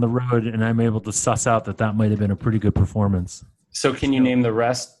I'm on the road, and I'm able to suss out that might have been a pretty good performance. So can you name the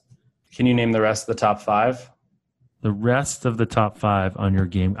rest? Can you name the rest of the top 5? The rest of the top 5 on your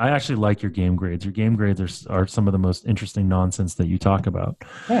game. I actually like your game grades. Your game grades are some of the most interesting nonsense that you talk about.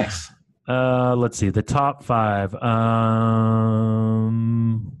 Thanks. Let's see. The top 5.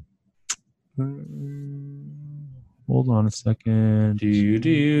 Hold on a second.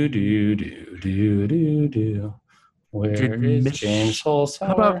 Where is James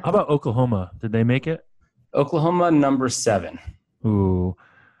Holzhauer? How about Oklahoma? Did they make it? Oklahoma, number 7. Ooh.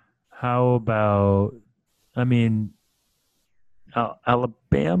 How about,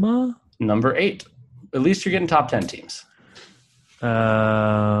 Alabama? Number 8. At least you're getting top 10 teams.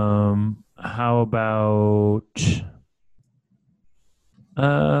 How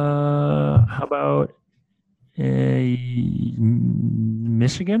about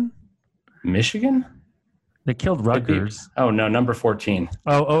Michigan? Michigan? They killed Rutgers. Oh, no, number 14.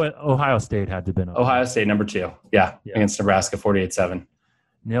 Ohio State had to have been up. Ohio State, number 2. Yeah. Against Nebraska, 48-7.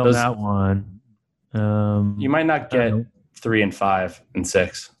 Nailed that one. You might not get 3 and 5 and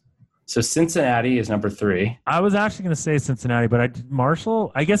 6. So Cincinnati is number 3. I was actually going to say Cincinnati, but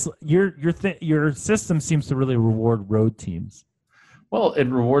Marshall. I guess your system seems to really reward road teams. Well, it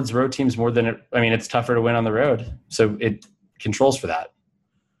rewards road teams more than it's tougher to win on the road, so it controls for that.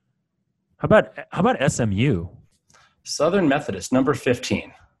 How about SMU? Southern Methodist, number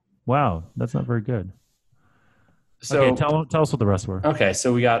 15. Wow, that's not very good. So okay, tell us what the rest were. Okay,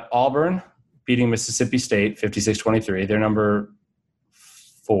 so we got Auburn beating Mississippi State 56-23. They're number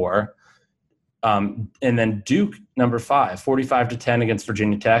 4. And then Duke, number 5, 45-10 against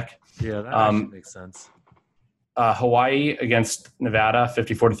Virginia Tech. Yeah, that actually makes sense. Hawaii against Nevada,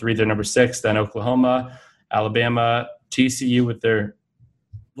 54-3. They're number 6. Then Oklahoma, Alabama, TCU with their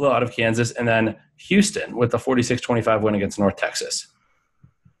blowout of Kansas, and then Houston with the 46-25 win against North Texas.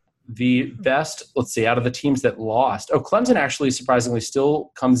 The best, let's see, out of the teams that lost. Clemson actually surprisingly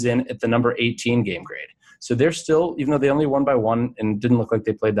still comes in at the number 18 game grade. So they're still, even though they only won by 1 and didn't look like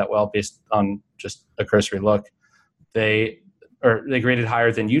they played that well based on just a cursory look, they graded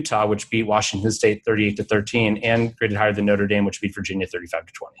higher than Utah, which beat Washington State 38-13, and graded higher than Notre Dame, which beat Virginia 35-20.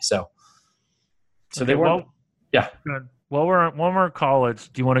 So they weren't. Yeah. Good. Well, we're in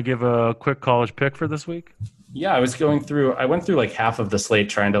college. Do you want to give a quick college pick for this week? Yeah, I went through like half of the slate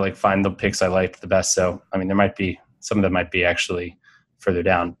trying to like find the picks I liked the best. So, there might be some of them might be actually further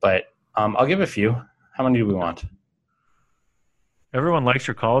down, but I'll give a few. How many do we want? Everyone likes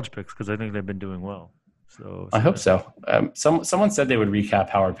your college picks because I think they've been doing well. So I hope so. Someone said they would recap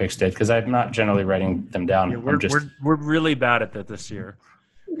how our picks did because I'm not generally writing them down. Yeah, we're really bad at that this year.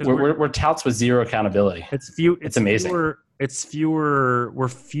 We're touts with zero accountability. It's amazing. We're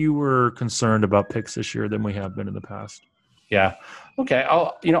fewer concerned about picks this year than we have been in the past. Yeah. Okay.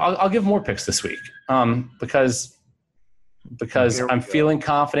 I'll give more picks this week. Because I'm feeling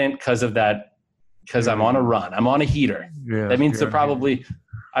confident because of that. Because I'm on a run. I'm on a heater. Yeah, that means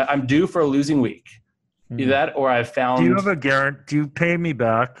I'm due for a losing week. Either that or I've found. Do you have a guarantee? Do you pay me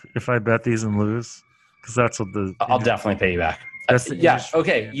back if I bet these and lose? Because that's what I'll definitely pay you back. Yeah.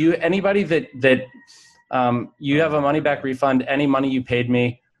 Okay. Anybody that you have a money back refund. Any money you paid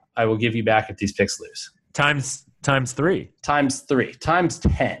me, I will give you back if these picks lose. Times 3. Times 3. Times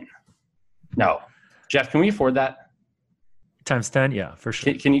 10. No, Jeff, can we afford that? Times 10. Yeah, for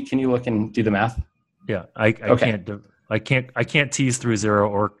sure. Can you look and do the math? Yeah, I can't tease through 0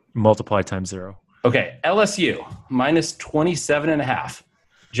 or multiply times 0. Okay. LSU minus 27.5.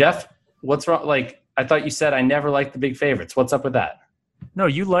 Jeff, what's wrong? I thought you said I never liked the big favorites. What's up with that? No,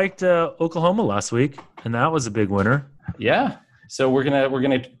 you liked Oklahoma last week, and that was a big winner. Yeah. So we're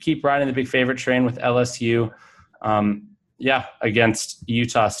gonna keep riding the big favorite train with LSU. Against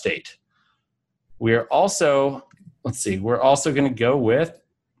Utah State. We're also going to go with.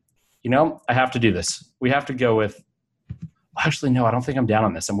 I have to do this. We have to go with. Actually, no, I don't think I'm down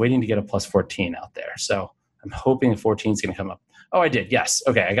on this. I'm waiting to get a plus 14 out there. So I'm hoping the 14 is going to come up. Oh, I did. Yes.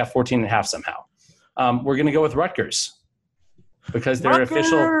 Okay. I got 14.5 somehow. We're going to go with Rutgers because they're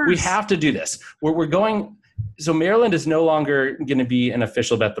official. We have to do this. We're going. So Maryland is no longer going to be an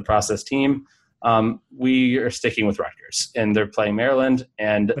official Bet the Process team. We are sticking with Rutgers, and they're playing Maryland.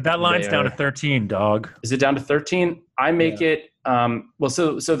 But that line's down to 13, dog. Is it down to 13? I make it.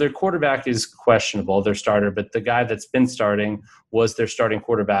 So their quarterback is questionable, their starter, but the guy that's been starting was their starting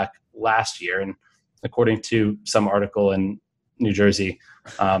quarterback last year. And according to some article in New Jersey,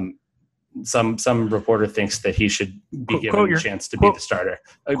 some reporter thinks that he should be given a chance to be the starter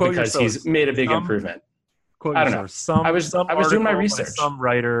because he's made a big improvement. I don't know. I was doing my research. Some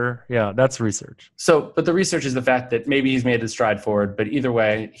writer. Yeah, that's research. So, but the research is the fact that maybe he's made a stride forward, but either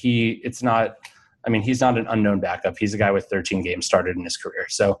way, he's not an unknown backup. He's a guy with 13 games started in his career.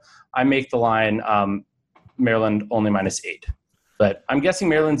 So I make the line Maryland only minus 8. But I'm guessing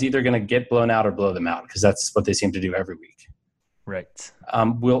Maryland's either going to get blown out or blow them out because that's what they seem to do every week. Right.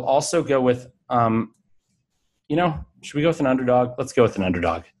 We'll also go with, should we go with an underdog? Let's go with an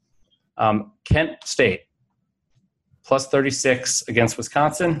underdog. Kent State. Plus 36 against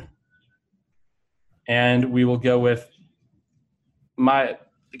Wisconsin. And we will go with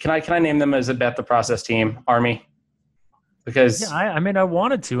can I name them as a Bet the Process team? Army. Because I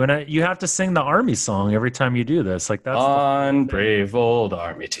wanted to, and you have to sing the Army song every time you do this. That's on brave old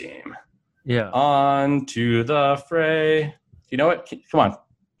Army team. Yeah. On to the fray. You know what? Come on.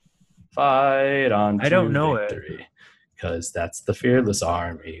 Fight on to victory. I don't know victory, because that's the fearless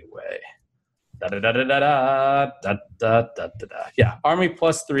Army way. Yeah, Army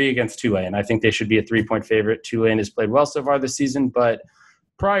plus 3 against Tulane. I think they should be a 3-point favorite. Tulane has played well so far this season, but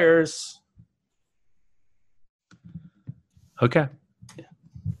priors. Okay.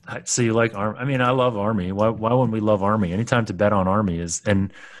 So you like Army? I mean, I love Army. Why wouldn't we love Army? Anytime to bet on Army is,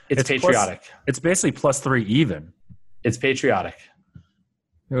 and it's patriotic. It's basically +3 even. It's patriotic.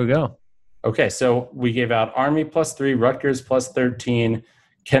 Here we go. Okay, so we gave out Army +3, Rutgers +13,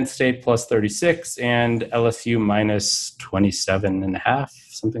 Kent State +36, and LSU -27.5,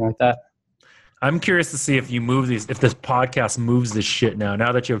 something like that. I'm curious to see if you move these, if this podcast moves this shit now.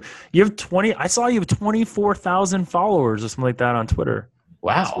 Now that you have 20, I saw you have 24,000 followers or something like that on Twitter.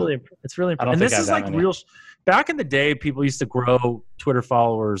 Wow, it's really. I don't think this is like real. Back in the day, people used to grow Twitter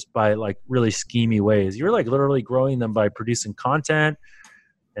followers by like really schemy ways. You're like literally growing them by producing content,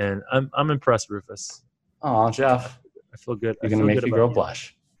 and I'm impressed, Rufus. Oh, Jeff, I feel good. You're gonna make me girl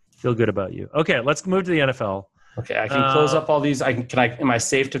blush. Feel good about you. Okay, let's move to the NFL. Okay, I can close up all these. Am I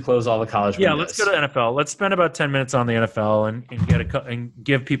safe to close all the college windows? Yeah, let's go to NFL. Let's spend about 10 minutes on the NFL and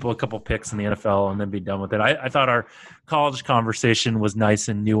give people a couple picks in the NFL and then be done with it. I thought our college conversation was nice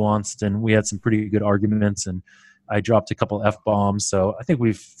and nuanced, and we had some pretty good arguments, and I dropped a couple F-bombs. So I think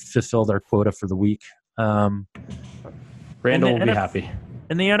we've fulfilled our quota for the week. Randall will be happy.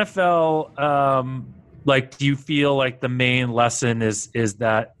 In the NFL, do you feel like the main lesson is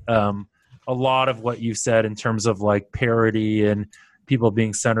that a lot of what you said in terms of like parity and people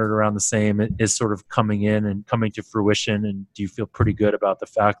being centered around the same is sort of coming in and coming to fruition? And do you feel pretty good about the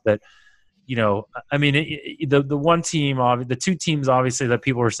fact that, I mean, the two teams obviously that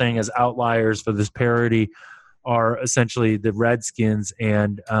people are saying as outliers for this parity are essentially the Redskins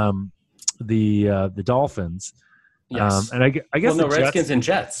and the Dolphins. Yes. And I guess Redskins and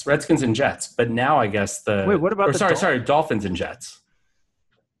Jets. But now I guess what about Dolphins and Jets.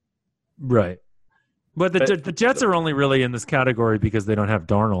 Right. But the Jets are only really in this category because they don't have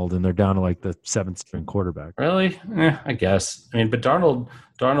Darnold and they're down to like the 7th string quarterback. Really? I guess. I mean, but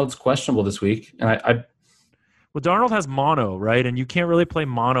Darnold's questionable this week, and well, Darnold has mono, right? And you can't really play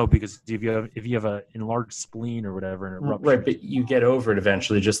mono because if you have an enlarged spleen or whatever, and it ruptures. Right, but you get over it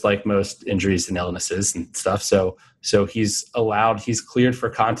eventually, just like most injuries and illnesses and stuff. So he's cleared for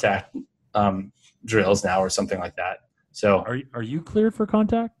contact drills now or something like that. So are you cleared for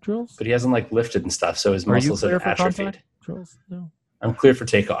contact drills? But he hasn't like lifted and stuff, so his muscles have atrophied. Drills? No. I'm clear for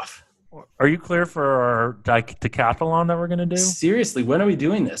takeoff. Are you clear for our decathlon that we're going to do? Seriously, when are we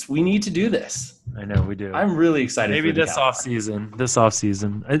doing this? We need to do this. I know we do. I'm really excited. Maybe this off season.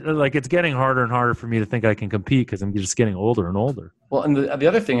 It's getting harder and harder for me to think I can compete because I'm just getting older and older. Well, and the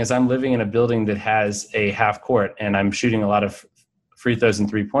other thing is I'm living in a building that has a half court, and I'm shooting a lot of free throws and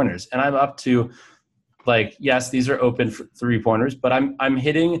 3-pointers, and I'm up to. Like, yes, these are open for 3-pointers, but I'm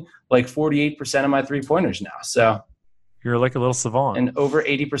hitting like 48% of my 3-pointers now. So you're like a little savant. And over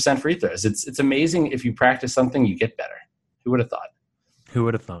 80% free throws. It's amazing. If you practice something, you get better. Who would have thought? Who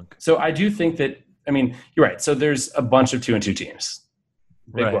would have thunk? So I do think that, I mean, you're right. So there's a bunch of 2-2 teams.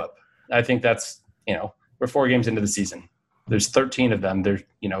 Big whoop. I think that's, we're 4 games into the season. There's 13 of them. There's,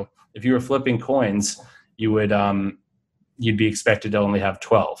 if you were flipping coins, you would, you'd be expected to only have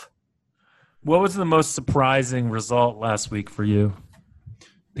 12. What was the most surprising result last week for you?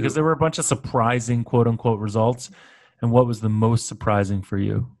 Because there were a bunch of surprising quote unquote results. And what was the most surprising for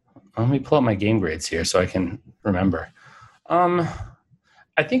you? Let me pull up my game grades here so I can remember.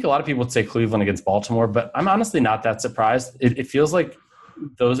 I think a lot of people would say Cleveland against Baltimore, but I'm honestly not that surprised. It feels like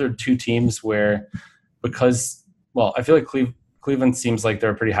those are two teams where I feel like Cleveland seems like they're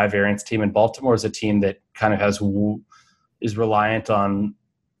a pretty high variance team, and Baltimore is a team that kind of is reliant on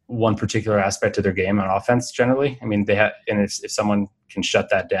one particular aspect of their game on offense generally. I mean, if someone can shut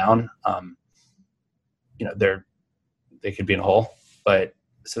that down, they could be in a hole. But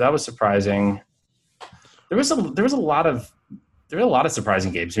so that was surprising. There was a lot of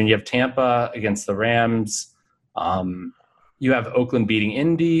surprising games. I mean, you have Tampa against the Rams. You have Oakland beating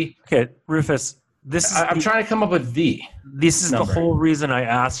Indy. Okay, Rufus, I'm trying to come up with This is number. The whole reason I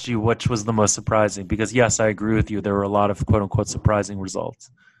asked you which was the most surprising, because yes, I agree with you. There were a lot of quote unquote surprising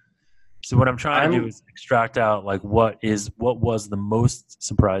results. So what I'm trying to do is extract out like what was the most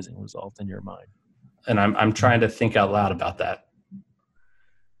surprising result in your mind. And I'm trying to think out loud about that.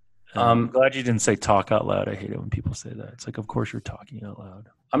 I'm glad you didn't say talk out loud. I hate it when people say that. It's like, of course you're talking out loud.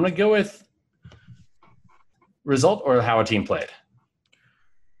 I'm going to go with result or how a team played.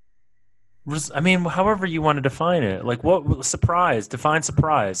 I mean, however you want to define it. Like what surprise? Define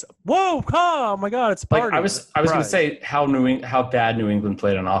surprise. Whoa! Oh my God! It's party. Like I was going to say how bad New England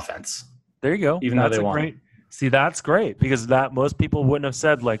played on offense. There you go. Even though they won. See, that's great because that most people wouldn't have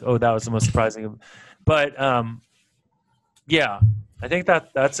said like, "Oh, that was the most surprising." But yeah, I think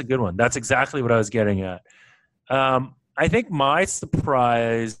that's a good one. That's exactly what I was getting at. I think my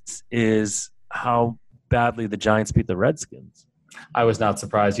surprise is how badly the Giants beat the Redskins. I was not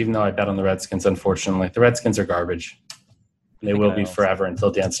surprised, even though I bet on the Redskins, unfortunately. The Redskins are garbage. They will be forever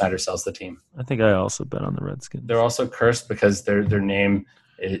until Dan Snyder sells the team. I think I also bet on the Redskins. They're also cursed because their name,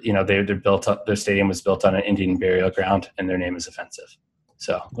 they're built up. Their stadium was built on an Indian burial ground, and their name is offensive.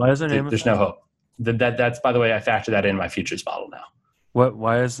 So why is their name? There's no hope. That's by the way, I factor that in my futures model now. What?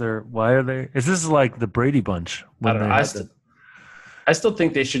 Why are they? Is this like the Brady Bunch? I don't know. I still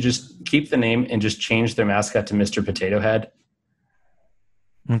think they should just keep the name and just change their mascot to Mr. Potato Head.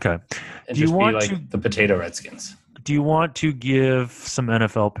 Okay. And just be like the Potato Redskins. Do you want to give some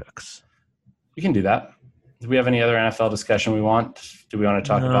NFL picks? We can do that. Do we have any other NFL discussion we want? Do we want to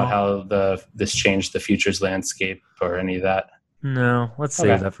talk about how this changed the futures landscape or any of that? No, let's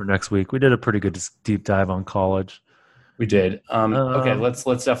save that for next week. We did a pretty good deep dive on college. We did. Okay, let's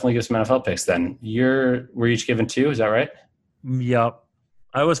definitely give some NFL picks then. We're each given 2, is that right? Yep.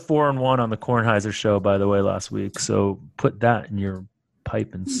 I was 4-1 on the Kornheiser show, by the way, last week. So put that in your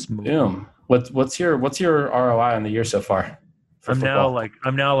pipe and smoke. Boom. What's your ROI on the year so far? I'm now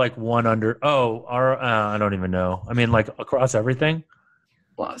like 1 under. I don't even know. I mean, like across everything.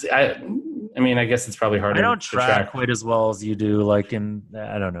 Well, I mean, I guess it's probably harder. I don't track quite as well as you do. I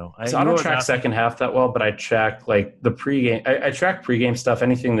don't know. I don't track second half that well, but I track like the pregame. I track pregame stuff.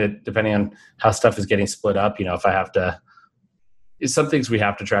 Anything that, depending on how stuff is getting split up, if I have to. Some things we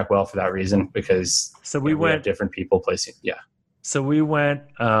have to track well for that reason because we have different people placing. Yeah. So we went,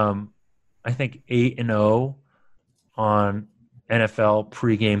 I think 8-0 on NFL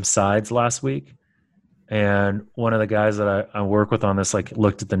pregame sides last week. And one of the guys that I work with on this,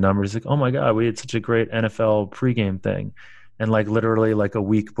 looked at the numbers, like, oh my God, we had such a great NFL pregame thing. And literally a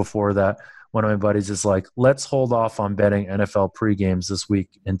week before that, one of my buddies is like, let's hold off on betting NFL pregames this week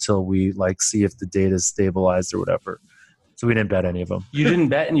until we see if the data is stabilized or whatever. So we didn't bet any of them. You didn't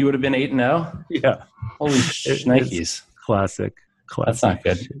bet and you would have been 8-0? Yeah. Holy shnikes. Classic. That's not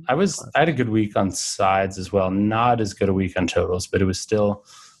good. I had a good week on sides as well. Not as good a week on totals, but it was still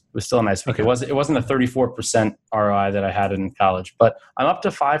a nice week. Okay. It wasn't a 34% ROI that I had in college, but I'm up to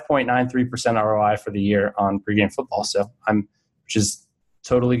 5.93% ROI for the year on pregame football. So which is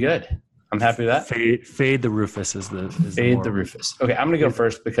totally good. I'm happy with that. Fade the Rufus is the fade the Rufus. Okay, I'm going to go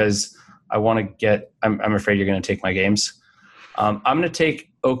first because I want to get. I'm afraid you're going to take my games. I'm going to take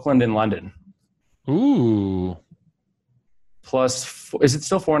Oakland and London. Ooh. Plus, is it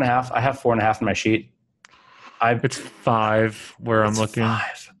still 4.5? I have 4.5 in my sheet. It's 5 where I'm looking.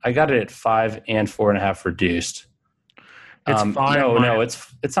 5. I got it at 5 and 4.5 reduced. It's 5. No,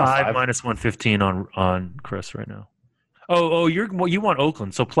 it's not 5 minus 115 on Chris right now. Oh, you want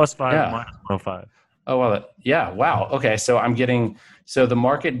Oakland, so plus 5 minus 105. Oh well, yeah. Wow. Okay, so the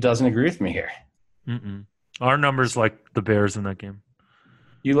market doesn't agree with me here. Mm-mm. Our numbers like the Bears in that game.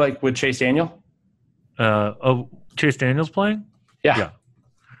 You like with Chase Daniel? Chase Daniel's playing? Yeah.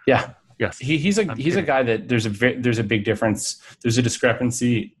 Yes. He's a guy that there's a big difference. There's a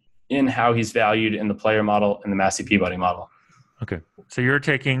discrepancy in how he's valued in the player model and the Massey Peabody model. Okay. So you're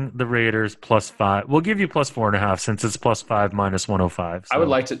taking the Raiders plus 5. We'll give you plus 4.5 since it's plus 5 minus 105. So. I would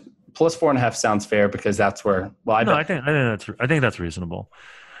like to plus 4.5 sounds fair because that's where. Well, I think that's reasonable.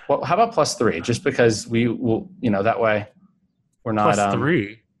 Well, how about plus 3? Just because we will, that way we're not plus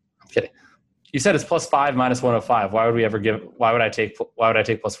 3. I'm kidding. You said it's plus 5 minus 105. Why would I take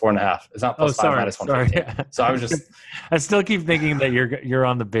plus 4.5? It's not plus 5 minus 115. Sorry. So I was just. I still keep thinking that you're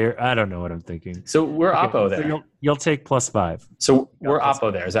on the Bear. I don't know what I'm thinking. So we're Oppo there. So you'll take plus 5. So we're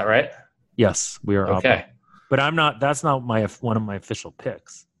Oppo there. Is that right? Yes, we are. Okay. Oppo. But I'm not. That's not one of my official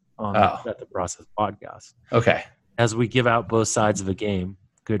picks on the the Process podcast. Okay. As we give out both sides of a game,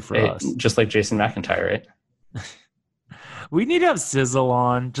 good for us. Just like Jason McIntyre, right? We need to have Sizzle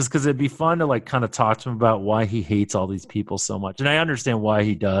on just because it'd be fun to kind of talk to him about why he hates all these people so much. And I understand why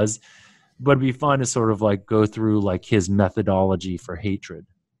he does, but it'd be fun to sort of go through his methodology for hatred.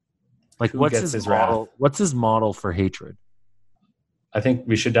 What's his model? What's his model for hatred? I think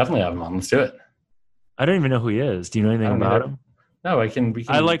we should definitely have him on. Let's do it. I don't even know who he is. Do you know anything about him? No, we can.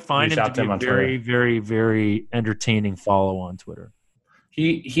 I find him to be a very, very, very entertaining follow on Twitter.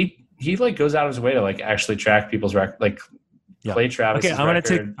 He goes out of his way to actually track people's record, play Travis's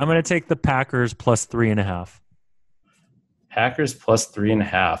record. I'm gonna take the Packers plus 3.5. Packers plus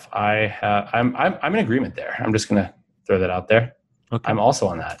 3.5. I'm in agreement there. I'm just gonna throw that out there. Okay. I'm also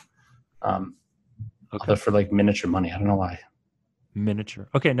on that. Although for miniature money, I don't know why. Miniature.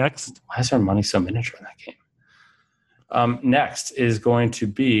 Okay, next. Why is our money so miniature in that game? Next is going to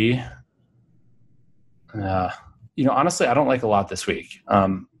be. Honestly, I don't like a lot this week.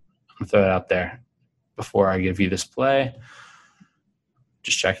 I'm gonna throw that out there before I give you this play.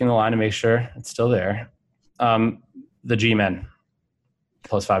 Just checking the line to make sure it's still there. The G-Men.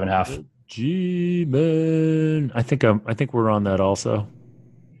 plus 5.5. G-Men. I think we're on that also.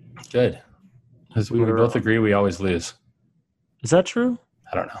 Good. Because we both agree we always lose. Is that true?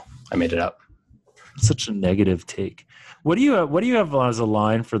 I don't know. I made it up. Such a negative take. What do you have as a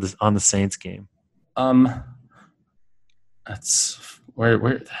line for this on the Saints game? That's where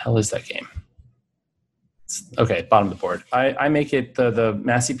the hell is that game? Okay, bottom of the board. I make it the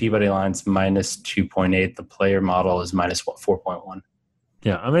Massey Peabody line's minus 2.8. The player model is minus 4.1.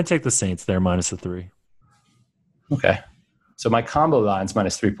 Yeah, I'm going to take the Saints there, minus a 3. Okay. So my combo line's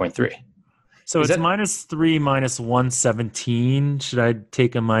minus 3.3. So it's minus 3, minus 117. Should I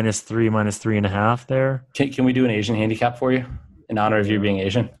take a minus 3, minus 3.5 there? Can we do an Asian handicap for you in honor of you being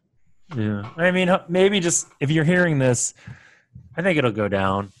Asian? Yeah. I mean, maybe just if you're hearing this, I think it'll go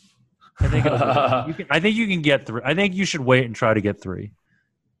down. I think you can get 3. I think you should wait and try to get 3.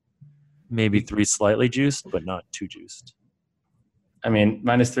 Maybe 3 slightly juiced, but not too juiced. I mean,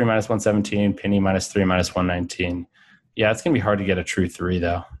 minus 3, minus 117, penny minus 3, minus 119. Yeah, it's going to be hard to get a true 3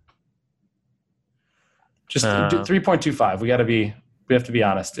 though. Just 3.25. We have to be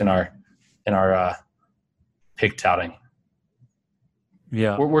honest in our pick touting.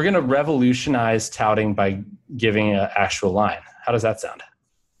 Yeah. We're going to revolutionize touting by giving an actual line. How does that sound?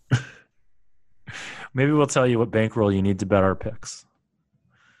 Maybe we'll tell you what bankroll you need to bet our picks.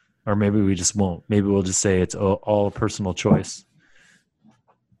 Or maybe we just won't. Maybe we'll just say it's all a personal choice.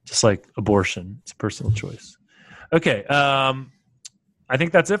 Just like abortion. It's a personal choice. Okay. I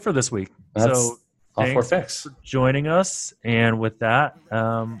think that's it for this week. So all 4 picks for joining us. And with that,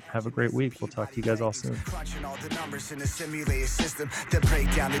 have a great week. We'll talk to you guys all soon. Crunching all the numbers in a simulated system that break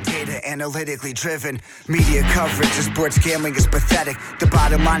down the data, analytically driven. Media coverage of sports gambling is pathetic. The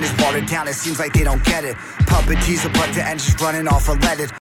bottom line is watered down. It seems like they don't get it. Puppet teaser, but the engine's running off unleaded.